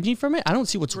hygiene from it, I don't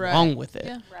see what's wrong with it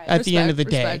at the end of the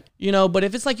day. You know, but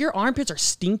if it's like your armpits are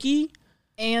stinky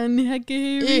and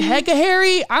hecka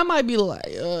hairy, I might be like,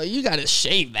 you got to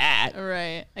shave that.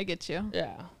 Right. I get you.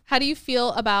 Yeah. How do you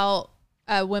feel about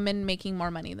women making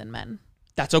more money than men?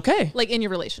 That's okay. Like in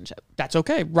your relationship. That's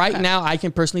okay. Right now, I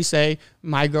can personally say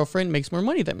my girlfriend makes more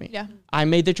money than me. Yeah. I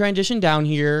made the transition down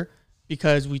here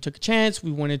because we took a chance.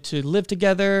 We wanted to live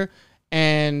together.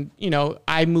 And, you know,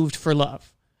 I moved for love.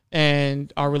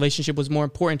 And our relationship was more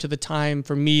important to the time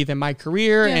for me than my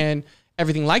career and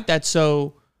everything like that.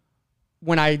 So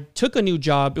when I took a new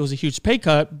job, it was a huge pay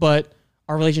cut, but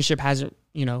our relationship hasn't,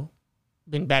 you know,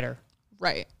 been better.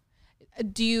 Right.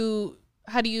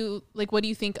 How do you, like, what do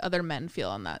you think other men feel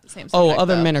on that same subject? Oh,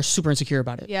 other men are super insecure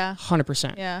about it. Yeah.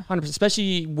 100%. Yeah. 100%.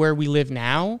 Especially where we live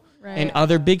now Right. and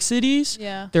other big cities.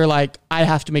 Yeah. They're like, I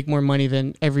have to make more money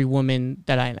than every woman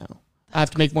that I know. I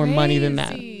have to make more money than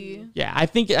that. Yeah. I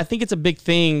think it's a big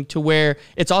thing to where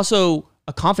it's also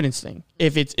a confidence thing.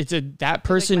 If it's that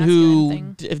person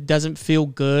like who doesn't feel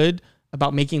good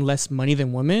about making less money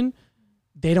than women,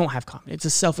 they don't have confidence.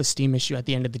 It's a self-esteem issue at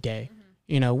the end of the day. Mm-hmm.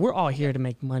 You know, we're all here to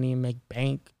make money and make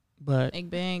bank, but make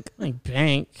bank.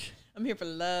 I'm here for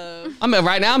love.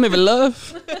 Right now I'm here for love.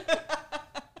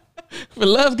 For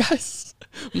love, guys.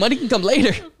 Money can come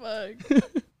later.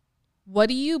 What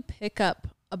do you pick up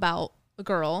about a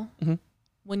girl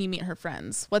when you meet her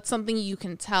friends? What's something you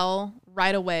can tell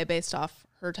right away based off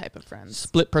her type of friends?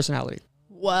 Split personality.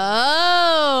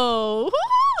 Whoa.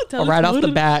 Right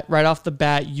off the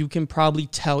bat, you can probably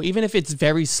tell, even if it's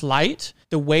very slight,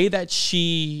 the way that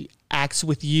she acts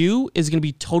with you is going to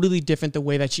be totally different the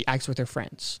way that she acts with her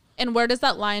friends. And where does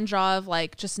that line draw of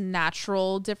like just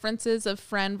natural differences of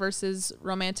friend versus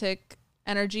romantic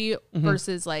energy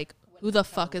versus like, who the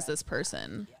fuck is this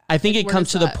person? I think it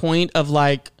comes to the point of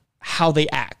like how they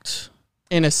act,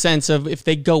 in a sense of if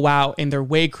they go out and they're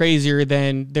way crazier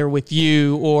than they're with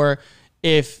you, or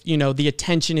if, you know, the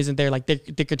attention isn't there, like their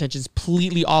attention is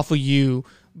completely off of you,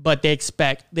 but they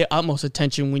expect the utmost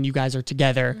attention when you guys are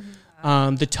together.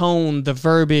 The tone, the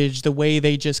verbiage, the way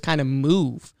they just kind of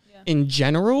move in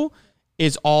general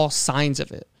is all signs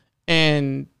of it.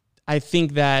 And I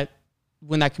think that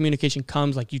when that communication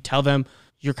comes, like you tell them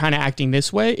you're kind of acting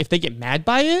this way, if they get mad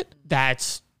by it,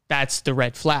 that's the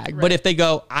red flag. Right. But if they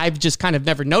go, I've just kind of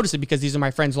never noticed it because these are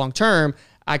my friends long term,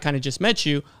 I kind of just met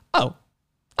you. Oh,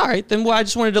 all right, then I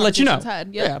just wanted to let you know. Yep.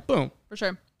 Yeah, boom. For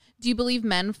sure. Do you believe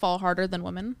men fall harder than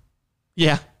women?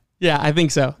 Yeah, I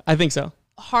think so.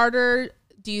 Harder,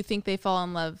 do you think they fall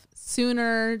in love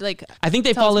sooner? Like, I think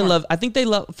they fall in love. I think they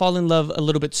fall in love a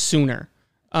little bit sooner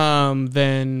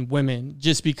than women,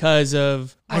 just because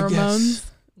of hormones. I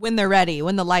guess, when they're ready,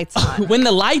 when the lights on. When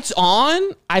the lights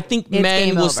on, I think it's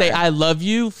men will over. say I love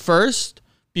you first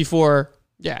before,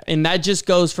 and that just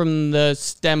goes from the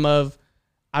stem of,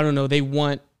 I don't know, they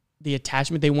want the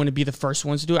attachment, they want to be the first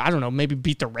ones to do it. I don't know, maybe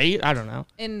beat the rate, I don't know.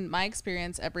 In my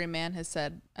experience, every man has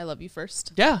said I love you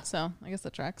first. Yeah. So I guess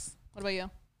that tracks. What about you?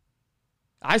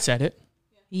 I said it.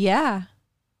 Yeah.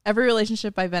 Every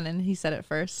relationship I've been in, he said it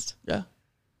first. Yeah.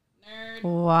 Nerd.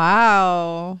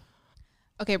 Wow.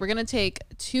 Okay, we're going to take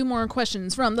 2 more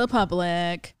questions from the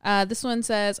public. This one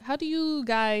says, how do you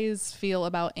guys feel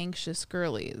about anxious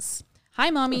girlies?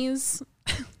 Hi, mommies.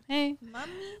 Hey.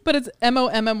 Mommy. But it's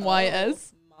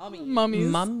MOMMYS. Mommies.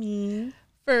 Mommy.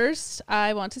 First,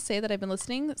 I want to say that I've been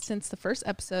listening since the first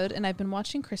episode, and I've been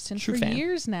watching Kristen for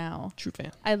years now. True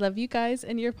fan. I love you guys,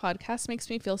 and your podcast makes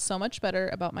me feel so much better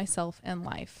about myself and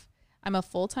life. I'm a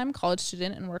full-time college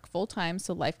student and work full-time,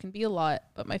 so life can be a lot,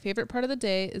 but my favorite part of the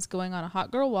day is going on a hot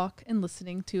girl walk and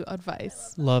listening to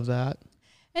advice. Love that.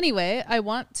 Anyway, I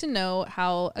want to know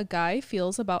how a guy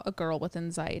feels about a girl with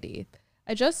anxiety.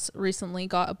 I just recently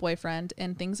got a boyfriend,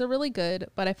 and things are really good,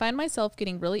 but I find myself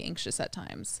getting really anxious at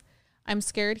times. I'm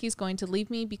scared he's going to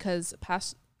leave me because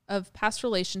of past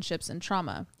relationships and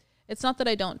trauma. It's not that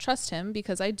I don't trust him,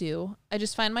 because I do. I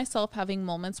just find myself having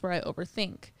moments where I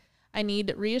overthink. I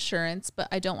need reassurance, but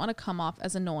I don't want to come off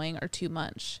as annoying or too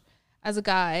much. As a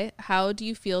guy, how do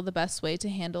you feel the best way to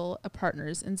handle a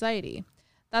partner's anxiety?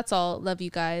 That's all. Love you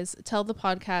guys. Tell the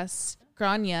podcast.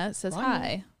 Grania says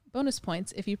hi. Bonus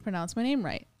points if you pronounce my name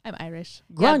right. I'm Irish.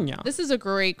 Grania. Yeah, this is a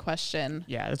great question.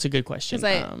 Yeah, that's a good question.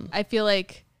 Because I feel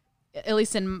like, at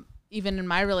least even in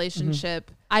my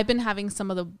relationship, I've been having some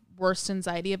of the worst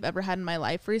anxiety I've ever had in my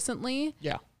life recently.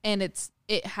 Yeah. And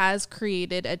it has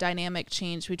created a dynamic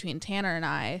change between Tanner and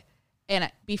I. And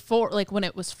before, like when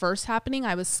it was first happening,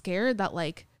 I was scared that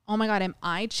like, oh my God, am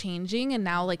I changing? And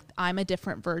now like I'm a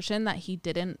different version that he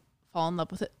didn't fall in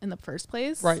love with it in the first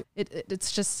place. Right.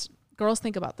 It's just, girls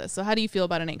think about this. So how do you feel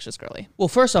about an anxious girly? Well,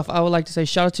 first off, I would like to say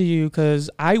shout out to you because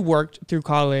I worked through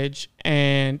college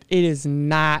and it is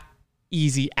not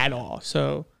easy at all.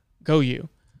 So go you.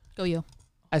 Go you.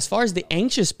 As far as the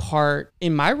anxious part,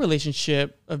 in my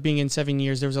relationship of being in 7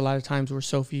 years, there was a lot of times where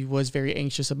Sophie was very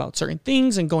anxious about certain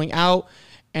things and going out.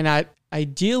 And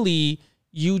ideally,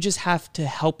 you just have to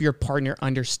help your partner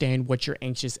understand what you're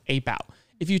anxious about.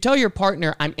 If you tell your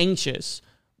partner, I'm anxious,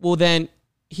 well, then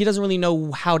he doesn't really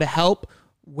know how to help,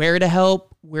 where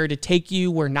to take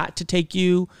you, where not to take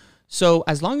you. So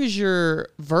as long as you're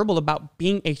verbal about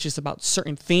being anxious about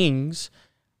certain things,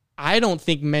 I don't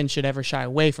think men should ever shy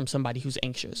away from somebody who's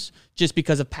anxious just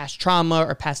because of past trauma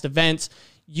or past events.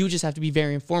 You just have to be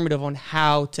very informative on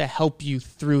how to help you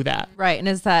through that. Right. And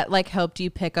is that like helped you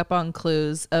pick up on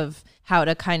clues of how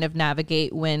to kind of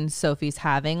navigate when Sophie's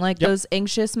having like those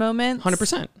anxious moments?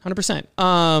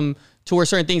 100%. To where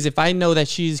certain things, if I know that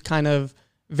she's kind of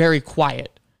very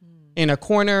quiet in a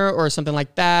corner or something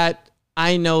like that,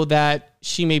 I know that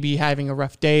she may be having a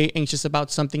rough day, anxious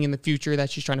about something in the future that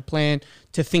she's trying to plan,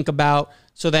 to think about.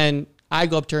 So then I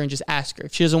go up to her and just ask her.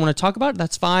 If she doesn't want to talk about it,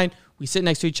 that's fine. We sit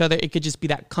next to each other. It could just be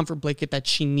that comfort blanket that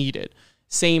she needed.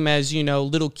 Same as,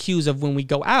 little cues of when we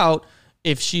go out.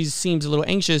 If she seems a little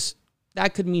anxious,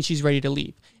 that could mean she's ready to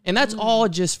leave. And that's all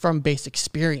just from base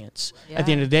experience at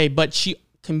the end of the day. But she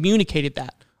communicated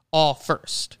that all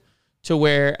first. To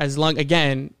where as long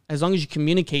as long as you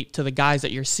communicate to the guys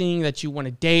that you're seeing, that you want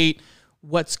to date,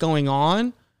 what's going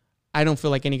on, I don't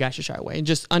feel like any guy should shy away, and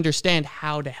just understand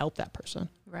how to help that person.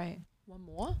 Right.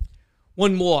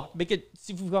 One more. Make it,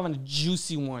 see if we've got a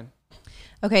juicy one.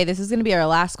 Okay, this is going to be our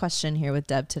last question here with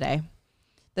Deb today.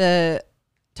 The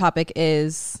topic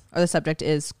is, or the subject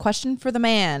is, question for the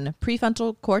man,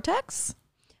 prefrontal cortex.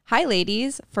 Hi,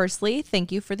 ladies. Firstly,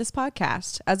 thank you for this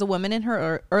podcast. As a woman in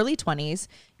her early 20s,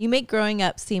 you make growing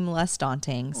up seem less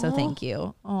daunting, so thank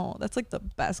you. Oh, that's like the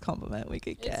best compliment we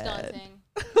could get. It's daunting.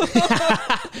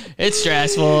 It's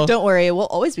stressful. Don't worry, it will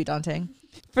always be daunting.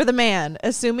 For the man,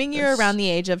 assuming you're around the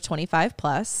age of 25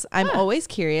 plus, I'm always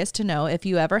curious to know if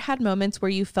you ever had moments where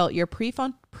you felt your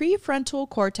prefrontal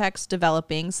cortex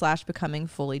developing / becoming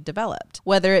fully developed,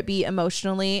 whether it be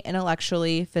emotionally,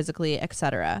 intellectually, physically,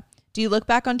 etc. Do you look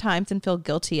back on times and feel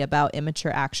guilty about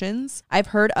immature actions? I've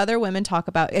heard other women talk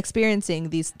about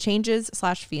experiencing these changes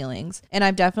 / feelings, and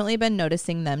I've definitely been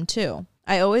noticing them too.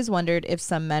 I always wondered if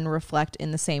some men reflect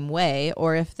in the same way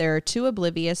or if they're too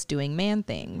oblivious doing man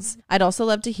things. I'd also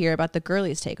love to hear about the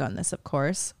girlies' take on this, of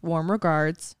course. Warm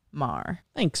regards, Mar.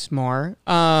 Thanks, Mar.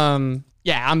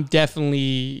 Yeah, I'm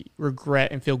definitely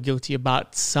regret and feel guilty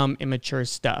about some immature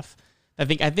stuff. I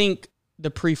think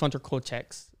the prefrontal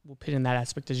cortex, we'll put in that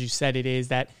aspect, as you said, it is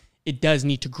that it does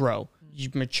need to grow.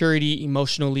 Maturity,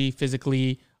 emotionally,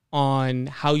 physically, on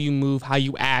how you move, how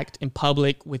you act in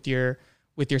public with your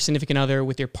significant other,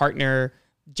 with your partner,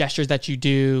 gestures that you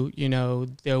do,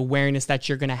 the awareness that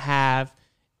you're going to have,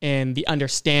 and the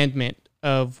understanding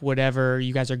of whatever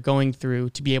you guys are going through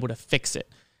to be able to fix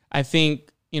it. I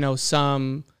think,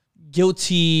 some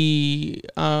guilty,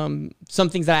 some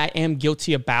things that I am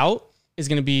guilty about is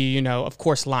going to be, of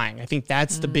course, lying. I think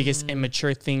that's the biggest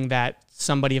immature thing that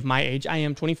somebody of my age, I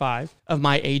am 25, of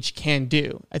my age can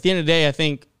do. At the end of the day, I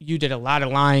think you did a lot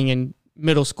of lying in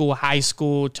middle school, high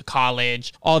school, to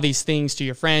college, all these things to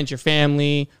your friends, your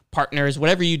family, partners,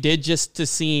 whatever you did just to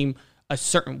seem a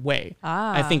certain way.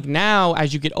 I think now,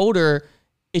 as you get older,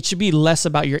 it should be less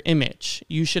about your image.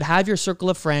 You should have your circle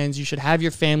of friends. You should have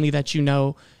your family that you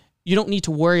know. You don't need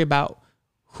to worry about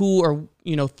who or,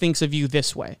 thinks of you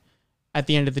this way at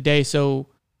the end of the day. So,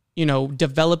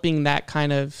 developing that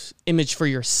kind of image for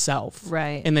yourself.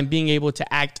 Right. And then being able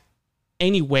to act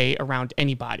any way around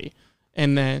anybody.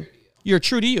 And then you're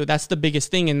true to you. That's the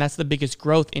biggest thing. And that's the biggest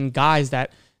growth in guys,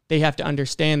 that they have to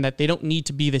understand that they don't need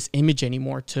to be this image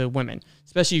anymore to women,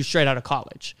 especially straight out of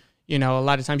college. A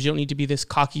lot of times you don't need to be this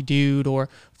cocky dude or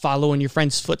follow in your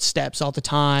friend's footsteps all the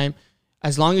time.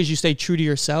 As long as you stay true to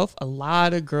yourself, a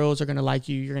lot of girls are going to like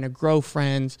you. You're going to grow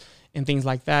friends and things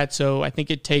like that. So I think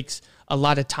it takes a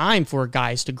lot of time for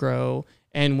guys to grow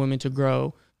and women to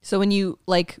grow. So when you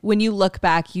look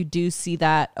back, you do see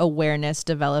that awareness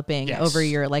developing over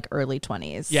your early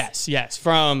 20s. Yes.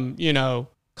 From,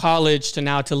 college to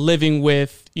now to living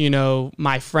with,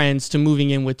 my friends, to moving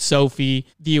in with Sophie,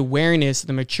 the awareness,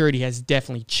 the maturity has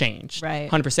definitely changed. Right.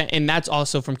 100%. And that's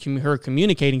also from her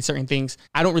communicating certain things.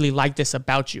 I don't really like this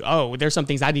about you. Oh, there's some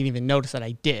things I didn't even notice that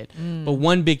I did. But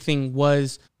one big thing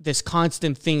was this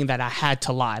constant thing that I had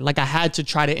to lie. Like I had to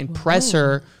try to impress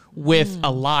her with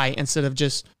a lie instead of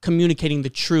just communicating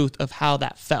the truth of how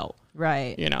that felt.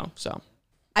 Right. So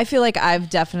I feel like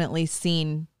I've definitely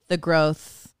seen the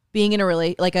growth being in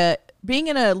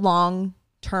a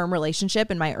long-term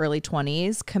relationship in my early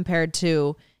 20s compared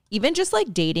to even just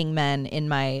dating men in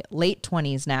my late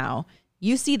 20s now.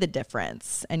 You see the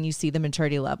difference and you see the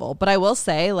maturity level. But I will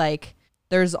say,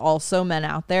 there's also men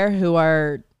out there who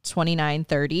are 29,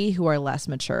 30 who are less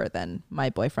mature than my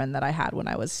boyfriend that I had when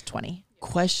I was 20.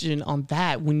 Question on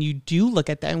that. When you do look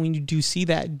at that and when you do see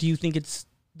that, do you think it's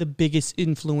the biggest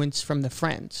influence from the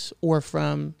friends or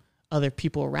from other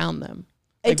people around them?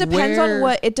 It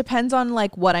depends on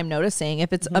what I'm noticing.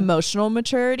 If it's emotional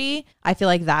maturity, I feel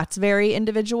like that's very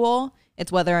individual.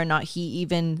 It's whether or not he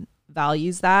even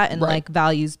values that and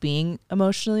values being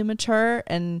emotionally mature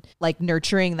and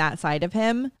nurturing that side of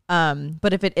him.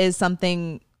 But if it is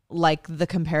something like the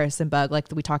comparison bug, like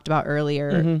we talked about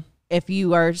earlier, if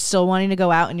you are still wanting to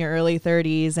go out in your early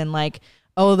 30s and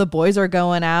the boys are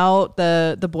going out,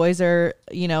 the boys are,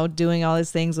 doing all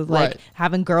these things with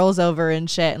having girls over and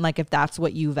shit. And if that's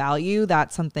what you value,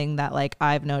 that's something that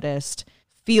I've noticed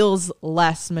feels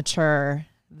less mature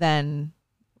than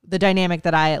the dynamic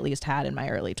that I at least had in my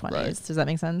early 20s. Right. Does that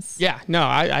make sense? Yeah, no,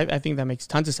 I think that makes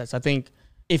tons of sense. I think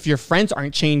if your friends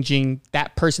aren't changing,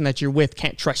 that person that you're with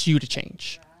can't trust you to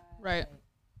change. Right.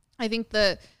 I think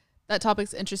that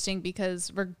topic's interesting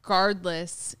because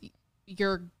regardless,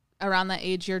 you're around that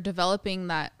age, you're developing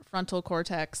that frontal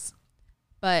cortex,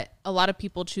 but a lot of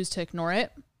people choose to ignore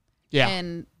it. Yeah.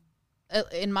 And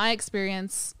in my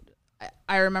experience,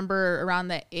 I remember around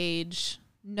that age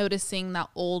noticing that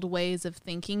old ways of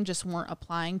thinking just weren't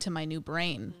applying to my new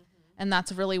brain. And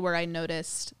that's really where I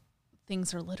noticed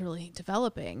things are literally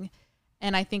developing.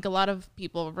 And I think a lot of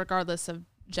people, regardless of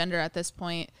gender at this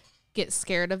point, get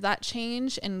scared of that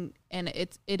change. And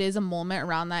it is a moment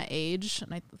around that age.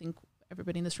 And I think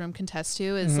everybody in this room can attest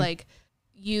to is like,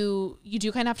 you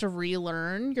do kind of have to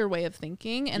relearn your way of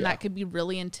thinking. And that could be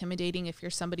really intimidating if you're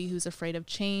somebody who's afraid of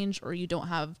change, or you don't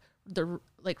have the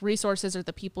like resources or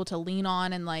the people to lean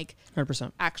on and like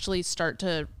 100% actually start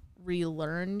to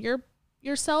relearn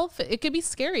yourself. It could be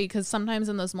scary because sometimes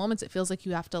in those moments it feels like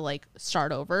you have to like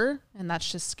start over, and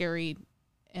that's just scary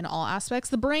in all aspects.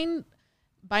 The brain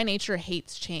by nature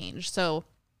hates change. So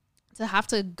to have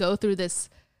to go through this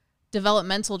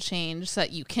developmental change so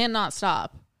that you cannot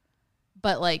stop,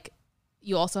 but like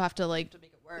you also have to like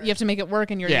you have to make it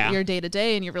work in your day to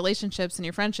day and your relationships and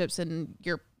your friendships and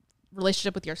your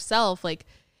relationship with yourself, like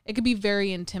it could be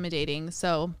very intimidating.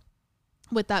 So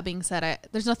with that being said,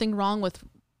 there's nothing wrong with,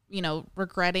 you know,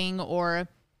 regretting or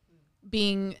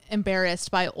being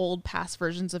embarrassed by old past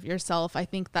versions of yourself. I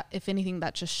think that if anything,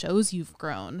 that just shows you've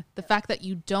grown. The fact that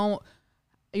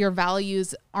your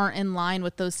values aren't in line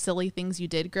with those silly things you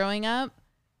did growing up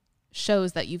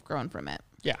shows that you've grown from it.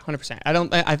 Yeah, 100%.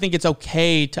 I think it's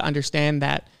okay to understand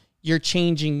that you're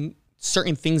changing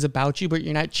certain things about you, but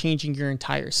you're not changing your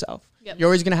entire self. Yep. You're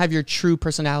always going to have your true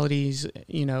personalities,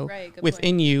 you know,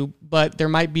 within you, but there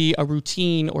might be a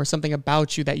routine or something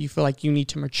about you that you feel like you need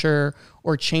to mature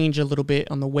or change a little bit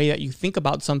on the way that you think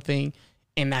about something,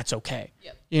 and that's okay.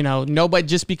 Yep. You know, but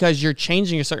just because you're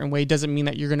changing a certain way doesn't mean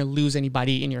that you're going to lose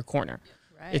anybody in your corner.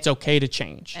 Right. It's okay to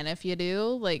change. And if you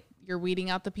do, like, you're weeding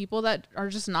out the people that are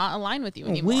just not aligned with you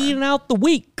anymore. Weeding out the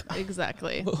weak.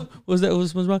 Exactly. What was that?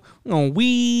 We're going to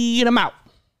weed them out.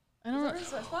 I don't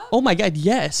know. Oh my God,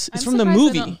 yes. It's from the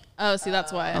movie. Oh, see,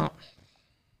 that's why.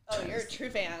 Oh, you're a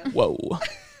true fan. Whoa.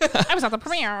 I was at the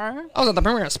premiere. I was at the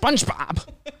premiere of SpongeBob.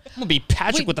 I'm going to be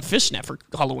Patrick with a fishnet for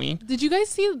Halloween. Did you guys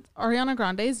see Ariana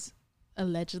Grande's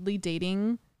allegedly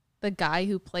dating the guy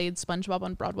who played SpongeBob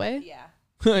on Broadway?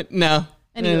 Yeah. No.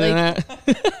 And he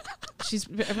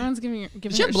everyone's giving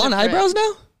she have blonde eyebrows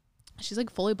now? She's like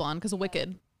fully blonde because of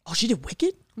Wicked. Oh, she did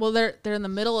Wicked? Well, they're in the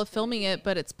middle of filming it,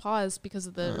 but it's paused because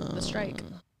of the strike.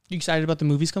 You excited about the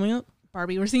movies coming up?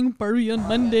 Barbie. We're seeing Barbie on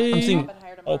Monday. I'm seeing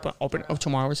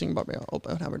tomorrow. We're seeing Barbie.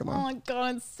 Oppenheimer tomorrow. Oh my God,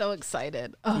 I'm so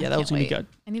excited. Oh, yeah, that was gonna be good.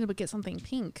 I need to get something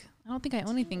pink. I don't think I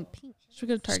own anything pink. Should we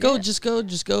go to Target? Just go.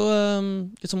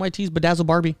 Get some white tees. Bedazzle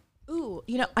Barbie. Ooh,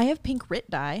 you know, I have pink Rit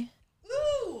dye.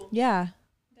 Ooh. Yeah.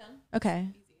 Done. Okay.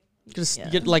 Just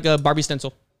get like a Barbie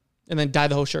stencil, and then dye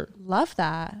the whole shirt. Love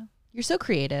that. You're so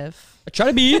creative. I try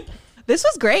to be. This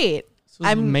was great. This was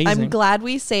amazing. I'm glad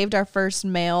we saved our first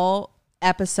male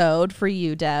episode for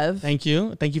you, Dev. Thank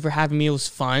you. Thank you for having me. It was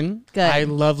fun. Good. I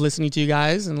love listening to you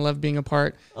guys and love being a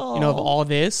part, of all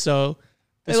this. So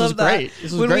this was great.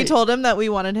 When we told him that we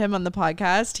wanted him on the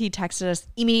podcast, he texted us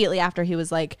immediately after. He was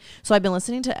like, so I've been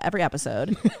listening to every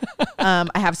episode. I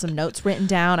have some notes written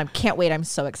down. I can't wait. I'm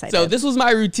so excited. So this was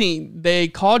my routine. They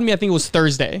called me, I think it was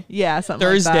Thursday. Yeah, something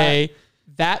Thursday. like that.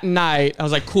 That night, I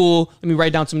was like, cool, let me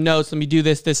write down some notes. Let me do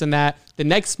this, and that. The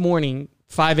next morning,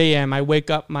 5 a.m., I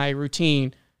wake up, my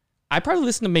routine. I probably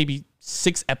listened to maybe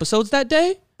 6 episodes that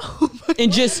day.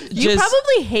 And you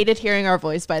probably hated hearing our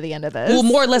voice by the end of this. Well,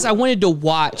 more or less, I wanted to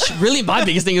watch. Really, my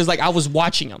biggest thing was like I was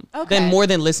watching them. Then more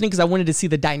than listening, because I wanted to see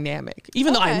the dynamic.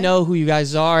 Even though I know who you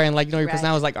guys are and like your personality,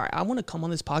 I was like, all right, I want to come on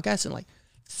this podcast and like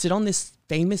sit on this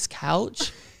famous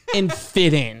couch and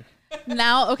fit in.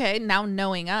 Now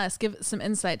knowing us, give some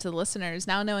insight to the listeners.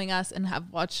 Now knowing us and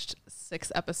have watched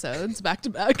 6 episodes back to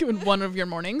back in one of your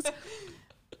mornings,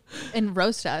 and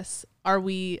roast us. Are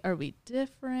we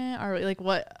different? Are we like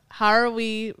what? How are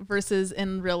we versus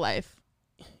in real life?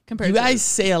 Compared you to guys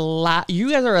say a lot. You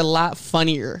guys are a lot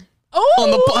funnier on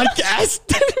the podcast.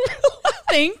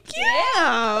 Thank you.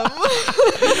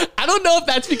 I don't know if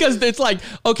that's because it's like,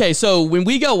 okay, so when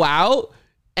we go out,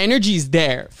 energy's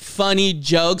there, funny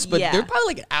jokes, but they're probably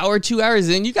like an hour, 2 hours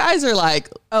in. You guys are like,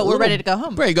 we're ready to go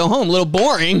home. Ready to go home. A little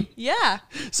boring. Yeah.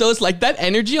 So it's like that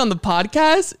energy on the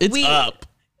podcast. It's up.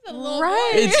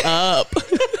 Right. It's up.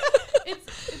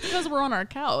 It's because we're on our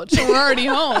couch and we're already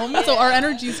home, so our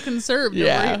energy's conserved.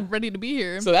 Yeah. And we're ready to be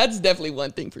here. So that's definitely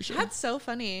one thing for sure. That's so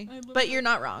funny, but you're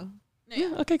not wrong.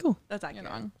 Yeah. Okay. Cool. That's accurate.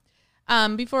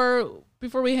 Wrong.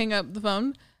 Before we hang up the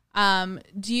phone.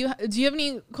 Do you have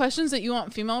any questions that you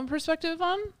want female perspective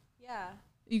on? Yeah.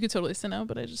 You could totally say no,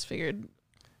 but I just figured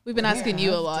we've been asking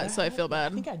you a lot, so I feel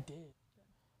bad. I think I did.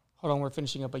 Hold on, we're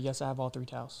finishing up, but yes, I have all 3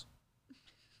 towels.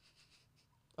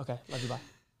 Okay, love you, bye.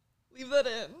 Leave that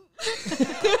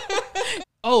in.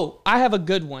 Oh, I have a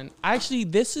good one. Actually,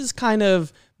 this has kind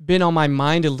of been on my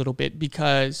mind a little bit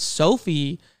because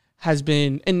Sophie has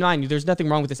been, and mind you, there's nothing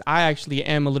wrong with this. I actually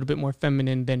am a little bit more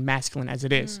feminine than masculine as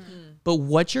it is. But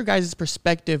what's your guys'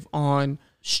 perspective on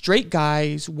straight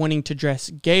guys wanting to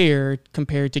dress gayer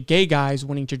compared to gay guys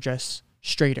wanting to dress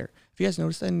straighter? Have you guys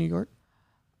noticed that in New York?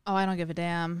 Oh, I don't give a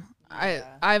damn.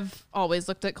 I've always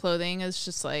looked at clothing as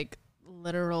just like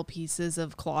literal pieces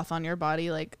of cloth on your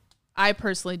body. Like, I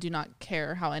personally do not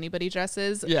care how anybody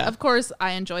dresses. Yeah. Of course,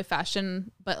 I enjoy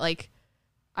fashion, but like,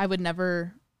 I would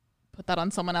never put that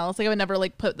on someone else. Like, I would never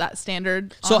like put that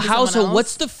standard. So onto someone else.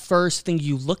 What's the first thing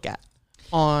you look at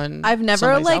on? I've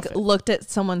never like outfit? looked at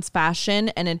someone's fashion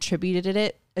and attributed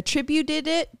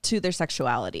it to their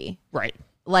sexuality. Right.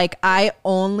 Like, I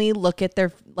only look at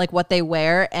their like what they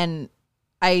wear, and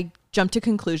I jump to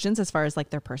conclusions as far as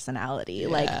like their personality,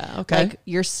 like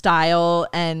your style.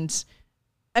 And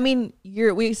I mean,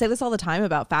 we say this all the time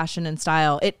about fashion and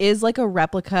style. It is like a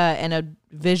replica and a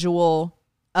visual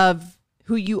of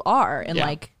who you are. And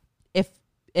like,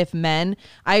 if men,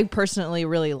 I personally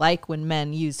really like when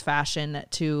men use fashion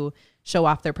to show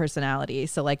off their personality.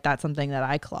 So like, that's something that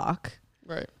I clock.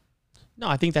 Right. No,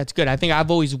 I think that's good. I think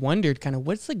I've always wondered kind of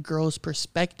what's the girl's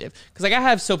perspective? Because like I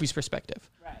have Sophie's perspective,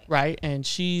 right? And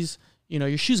she's, you know,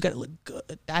 your shoes got to look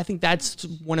good. I think that's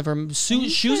one of her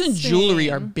shoes and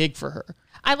jewelry are big for her.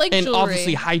 I like and jewelry.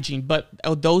 obviously hygiene, but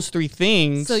those three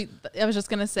things. So I was just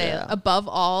gonna say, above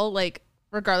all, like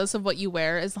regardless of what you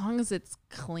wear, as long as it's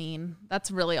clean,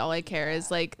 that's really all I care. Is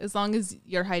like, as long as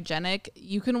you're hygienic,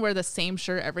 you can wear the same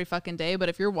shirt every fucking day, but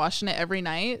if you're washing it every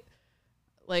night,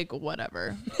 like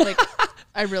whatever. Like,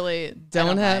 I really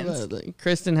don't have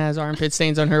Kristen has armpit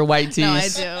stains on her white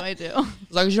tees. No, I do. As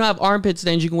long as you don't have armpit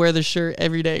stains, you can wear the shirt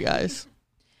every day, guys.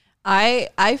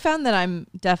 I found that I'm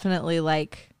definitely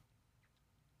like,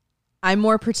 I'm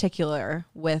more particular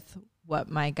with what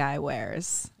my guy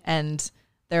wears and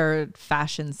their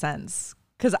fashion sense,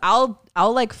 because I'll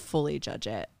like fully judge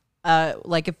it.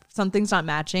 Like if something's not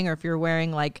matching, or if you're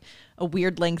wearing like a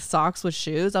weird length socks with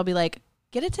shoes, I'll be like,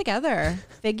 get it together,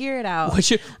 figure it out.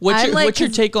 What's your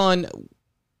take on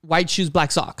white shoes,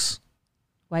 black socks?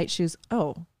 White shoes?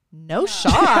 Oh, no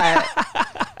shot.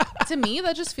 To me,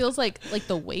 that just feels like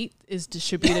the weight is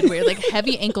distributed weird. Like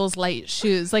heavy ankles, light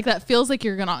shoes. Like that feels like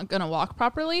you're not gonna walk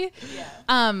properly.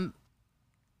 Yeah.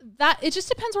 That it just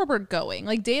depends where we're going.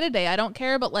 Like day to day, I don't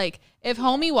care. But like if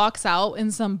homie walks out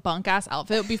in some bunk ass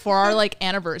outfit before our like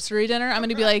anniversary dinner, I'm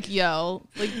gonna be like, yo,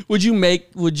 like, would you make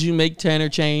Tanner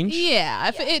change?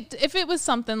 Yeah. If it was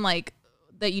something like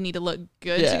that you need to look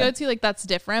good to go to, like that's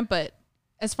different. But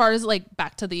as far as like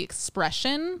back to the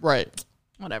expression, right?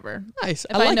 Whatever. Nice.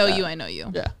 If I know you, I know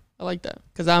you. Yeah, I like that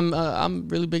because I'm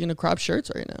really big into crop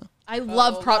shirts right now. I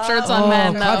love crop shirts on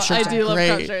men, though. I do love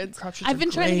crop shirts. I've been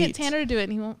trying to get Tanner to do it,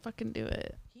 and he won't fucking do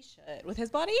it. He should. With his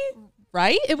body?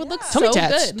 Right? It would look tummy so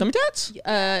tats. good. Tummy tats?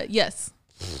 Yes.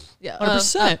 Yeah.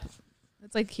 100%.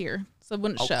 It's like here, so it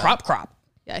wouldn't show. Crop.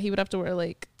 Yeah, he would have to wear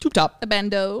like tube top, a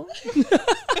bandeau.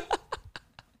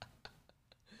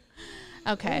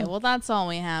 Okay, well that's all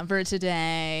we have for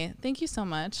today. Thank you so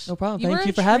much. No problem. Thank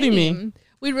you for having me.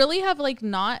 We really have like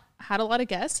not had a lot of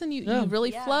guests, and you really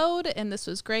flowed, and this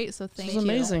was great. So thank you. This was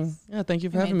amazing. Yeah, thank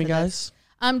you for having me, guys.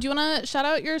 Do you want to shout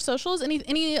out your socials?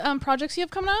 Any projects you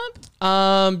have coming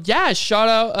up? Yeah, shout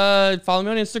out. Follow me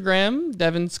on Instagram,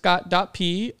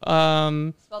 devinscott.p.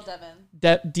 Spell Devin.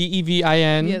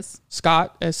 Devin. Yes.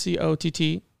 Scott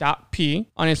SCOTT.p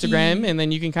on Instagram, and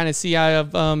then you can kind of see I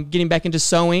have getting back into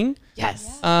sewing.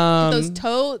 Yes. Those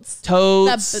totes.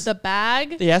 The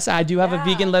bag. Yes, I do have a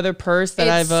vegan leather purse that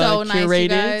I've curated.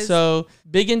 Nice, so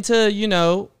big into,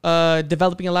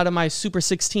 developing a lot of my Super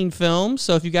 16 films.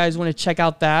 So if you guys want to check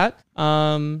out that,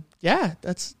 yeah,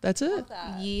 that's it.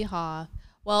 Yeehaw.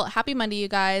 Well, happy Monday, you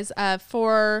guys.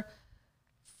 For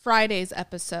Friday's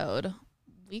episode,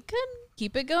 we could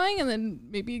keep it going and then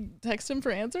maybe text him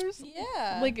for answers.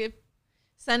 Yeah. Like if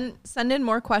send in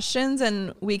more questions,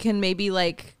 and we can maybe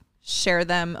like share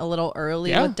them a little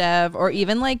early with Dev, or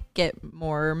even like get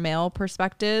more male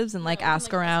perspectives and like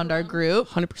ask around our group.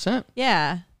 100%.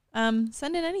 Yeah. Send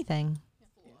in anything.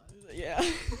 Yeah.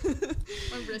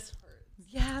 My wrist hurts.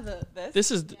 Yeah.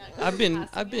 This is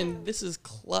this is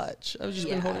clutch. I've just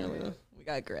been holding it. We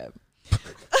got grip.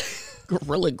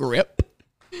 Gorilla grip.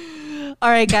 All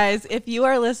right, guys, if you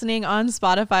are listening on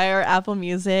Spotify or Apple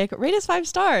Music, rate us 5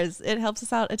 stars. It helps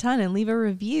us out a ton, and leave a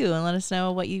review and let us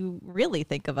know what you really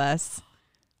think of us.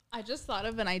 I just thought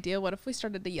of an idea. What if we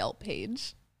started a Yelp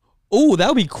page? Oh, that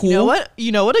would be cool.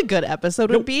 You know what a good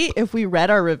episode would be? If we read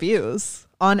our reviews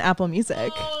on Apple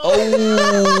Music.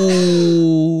 Oh.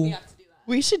 We have to do that.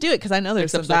 We should do it because I know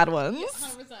there's some bad ones.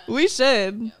 Yes, 100%. We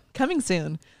should. Coming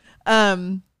soon.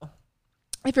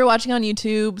 If you're watching on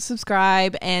YouTube,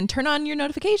 subscribe and turn on your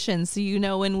notifications so you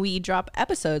know when we drop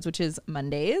episodes, which is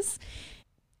Mondays.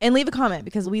 And leave a comment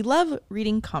because we love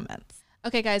reading comments.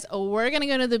 Okay, guys, we're going to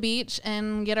go to the beach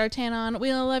and get our tan on.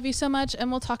 We love you so much,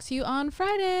 and we'll talk to you on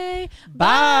Friday.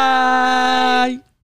 Bye.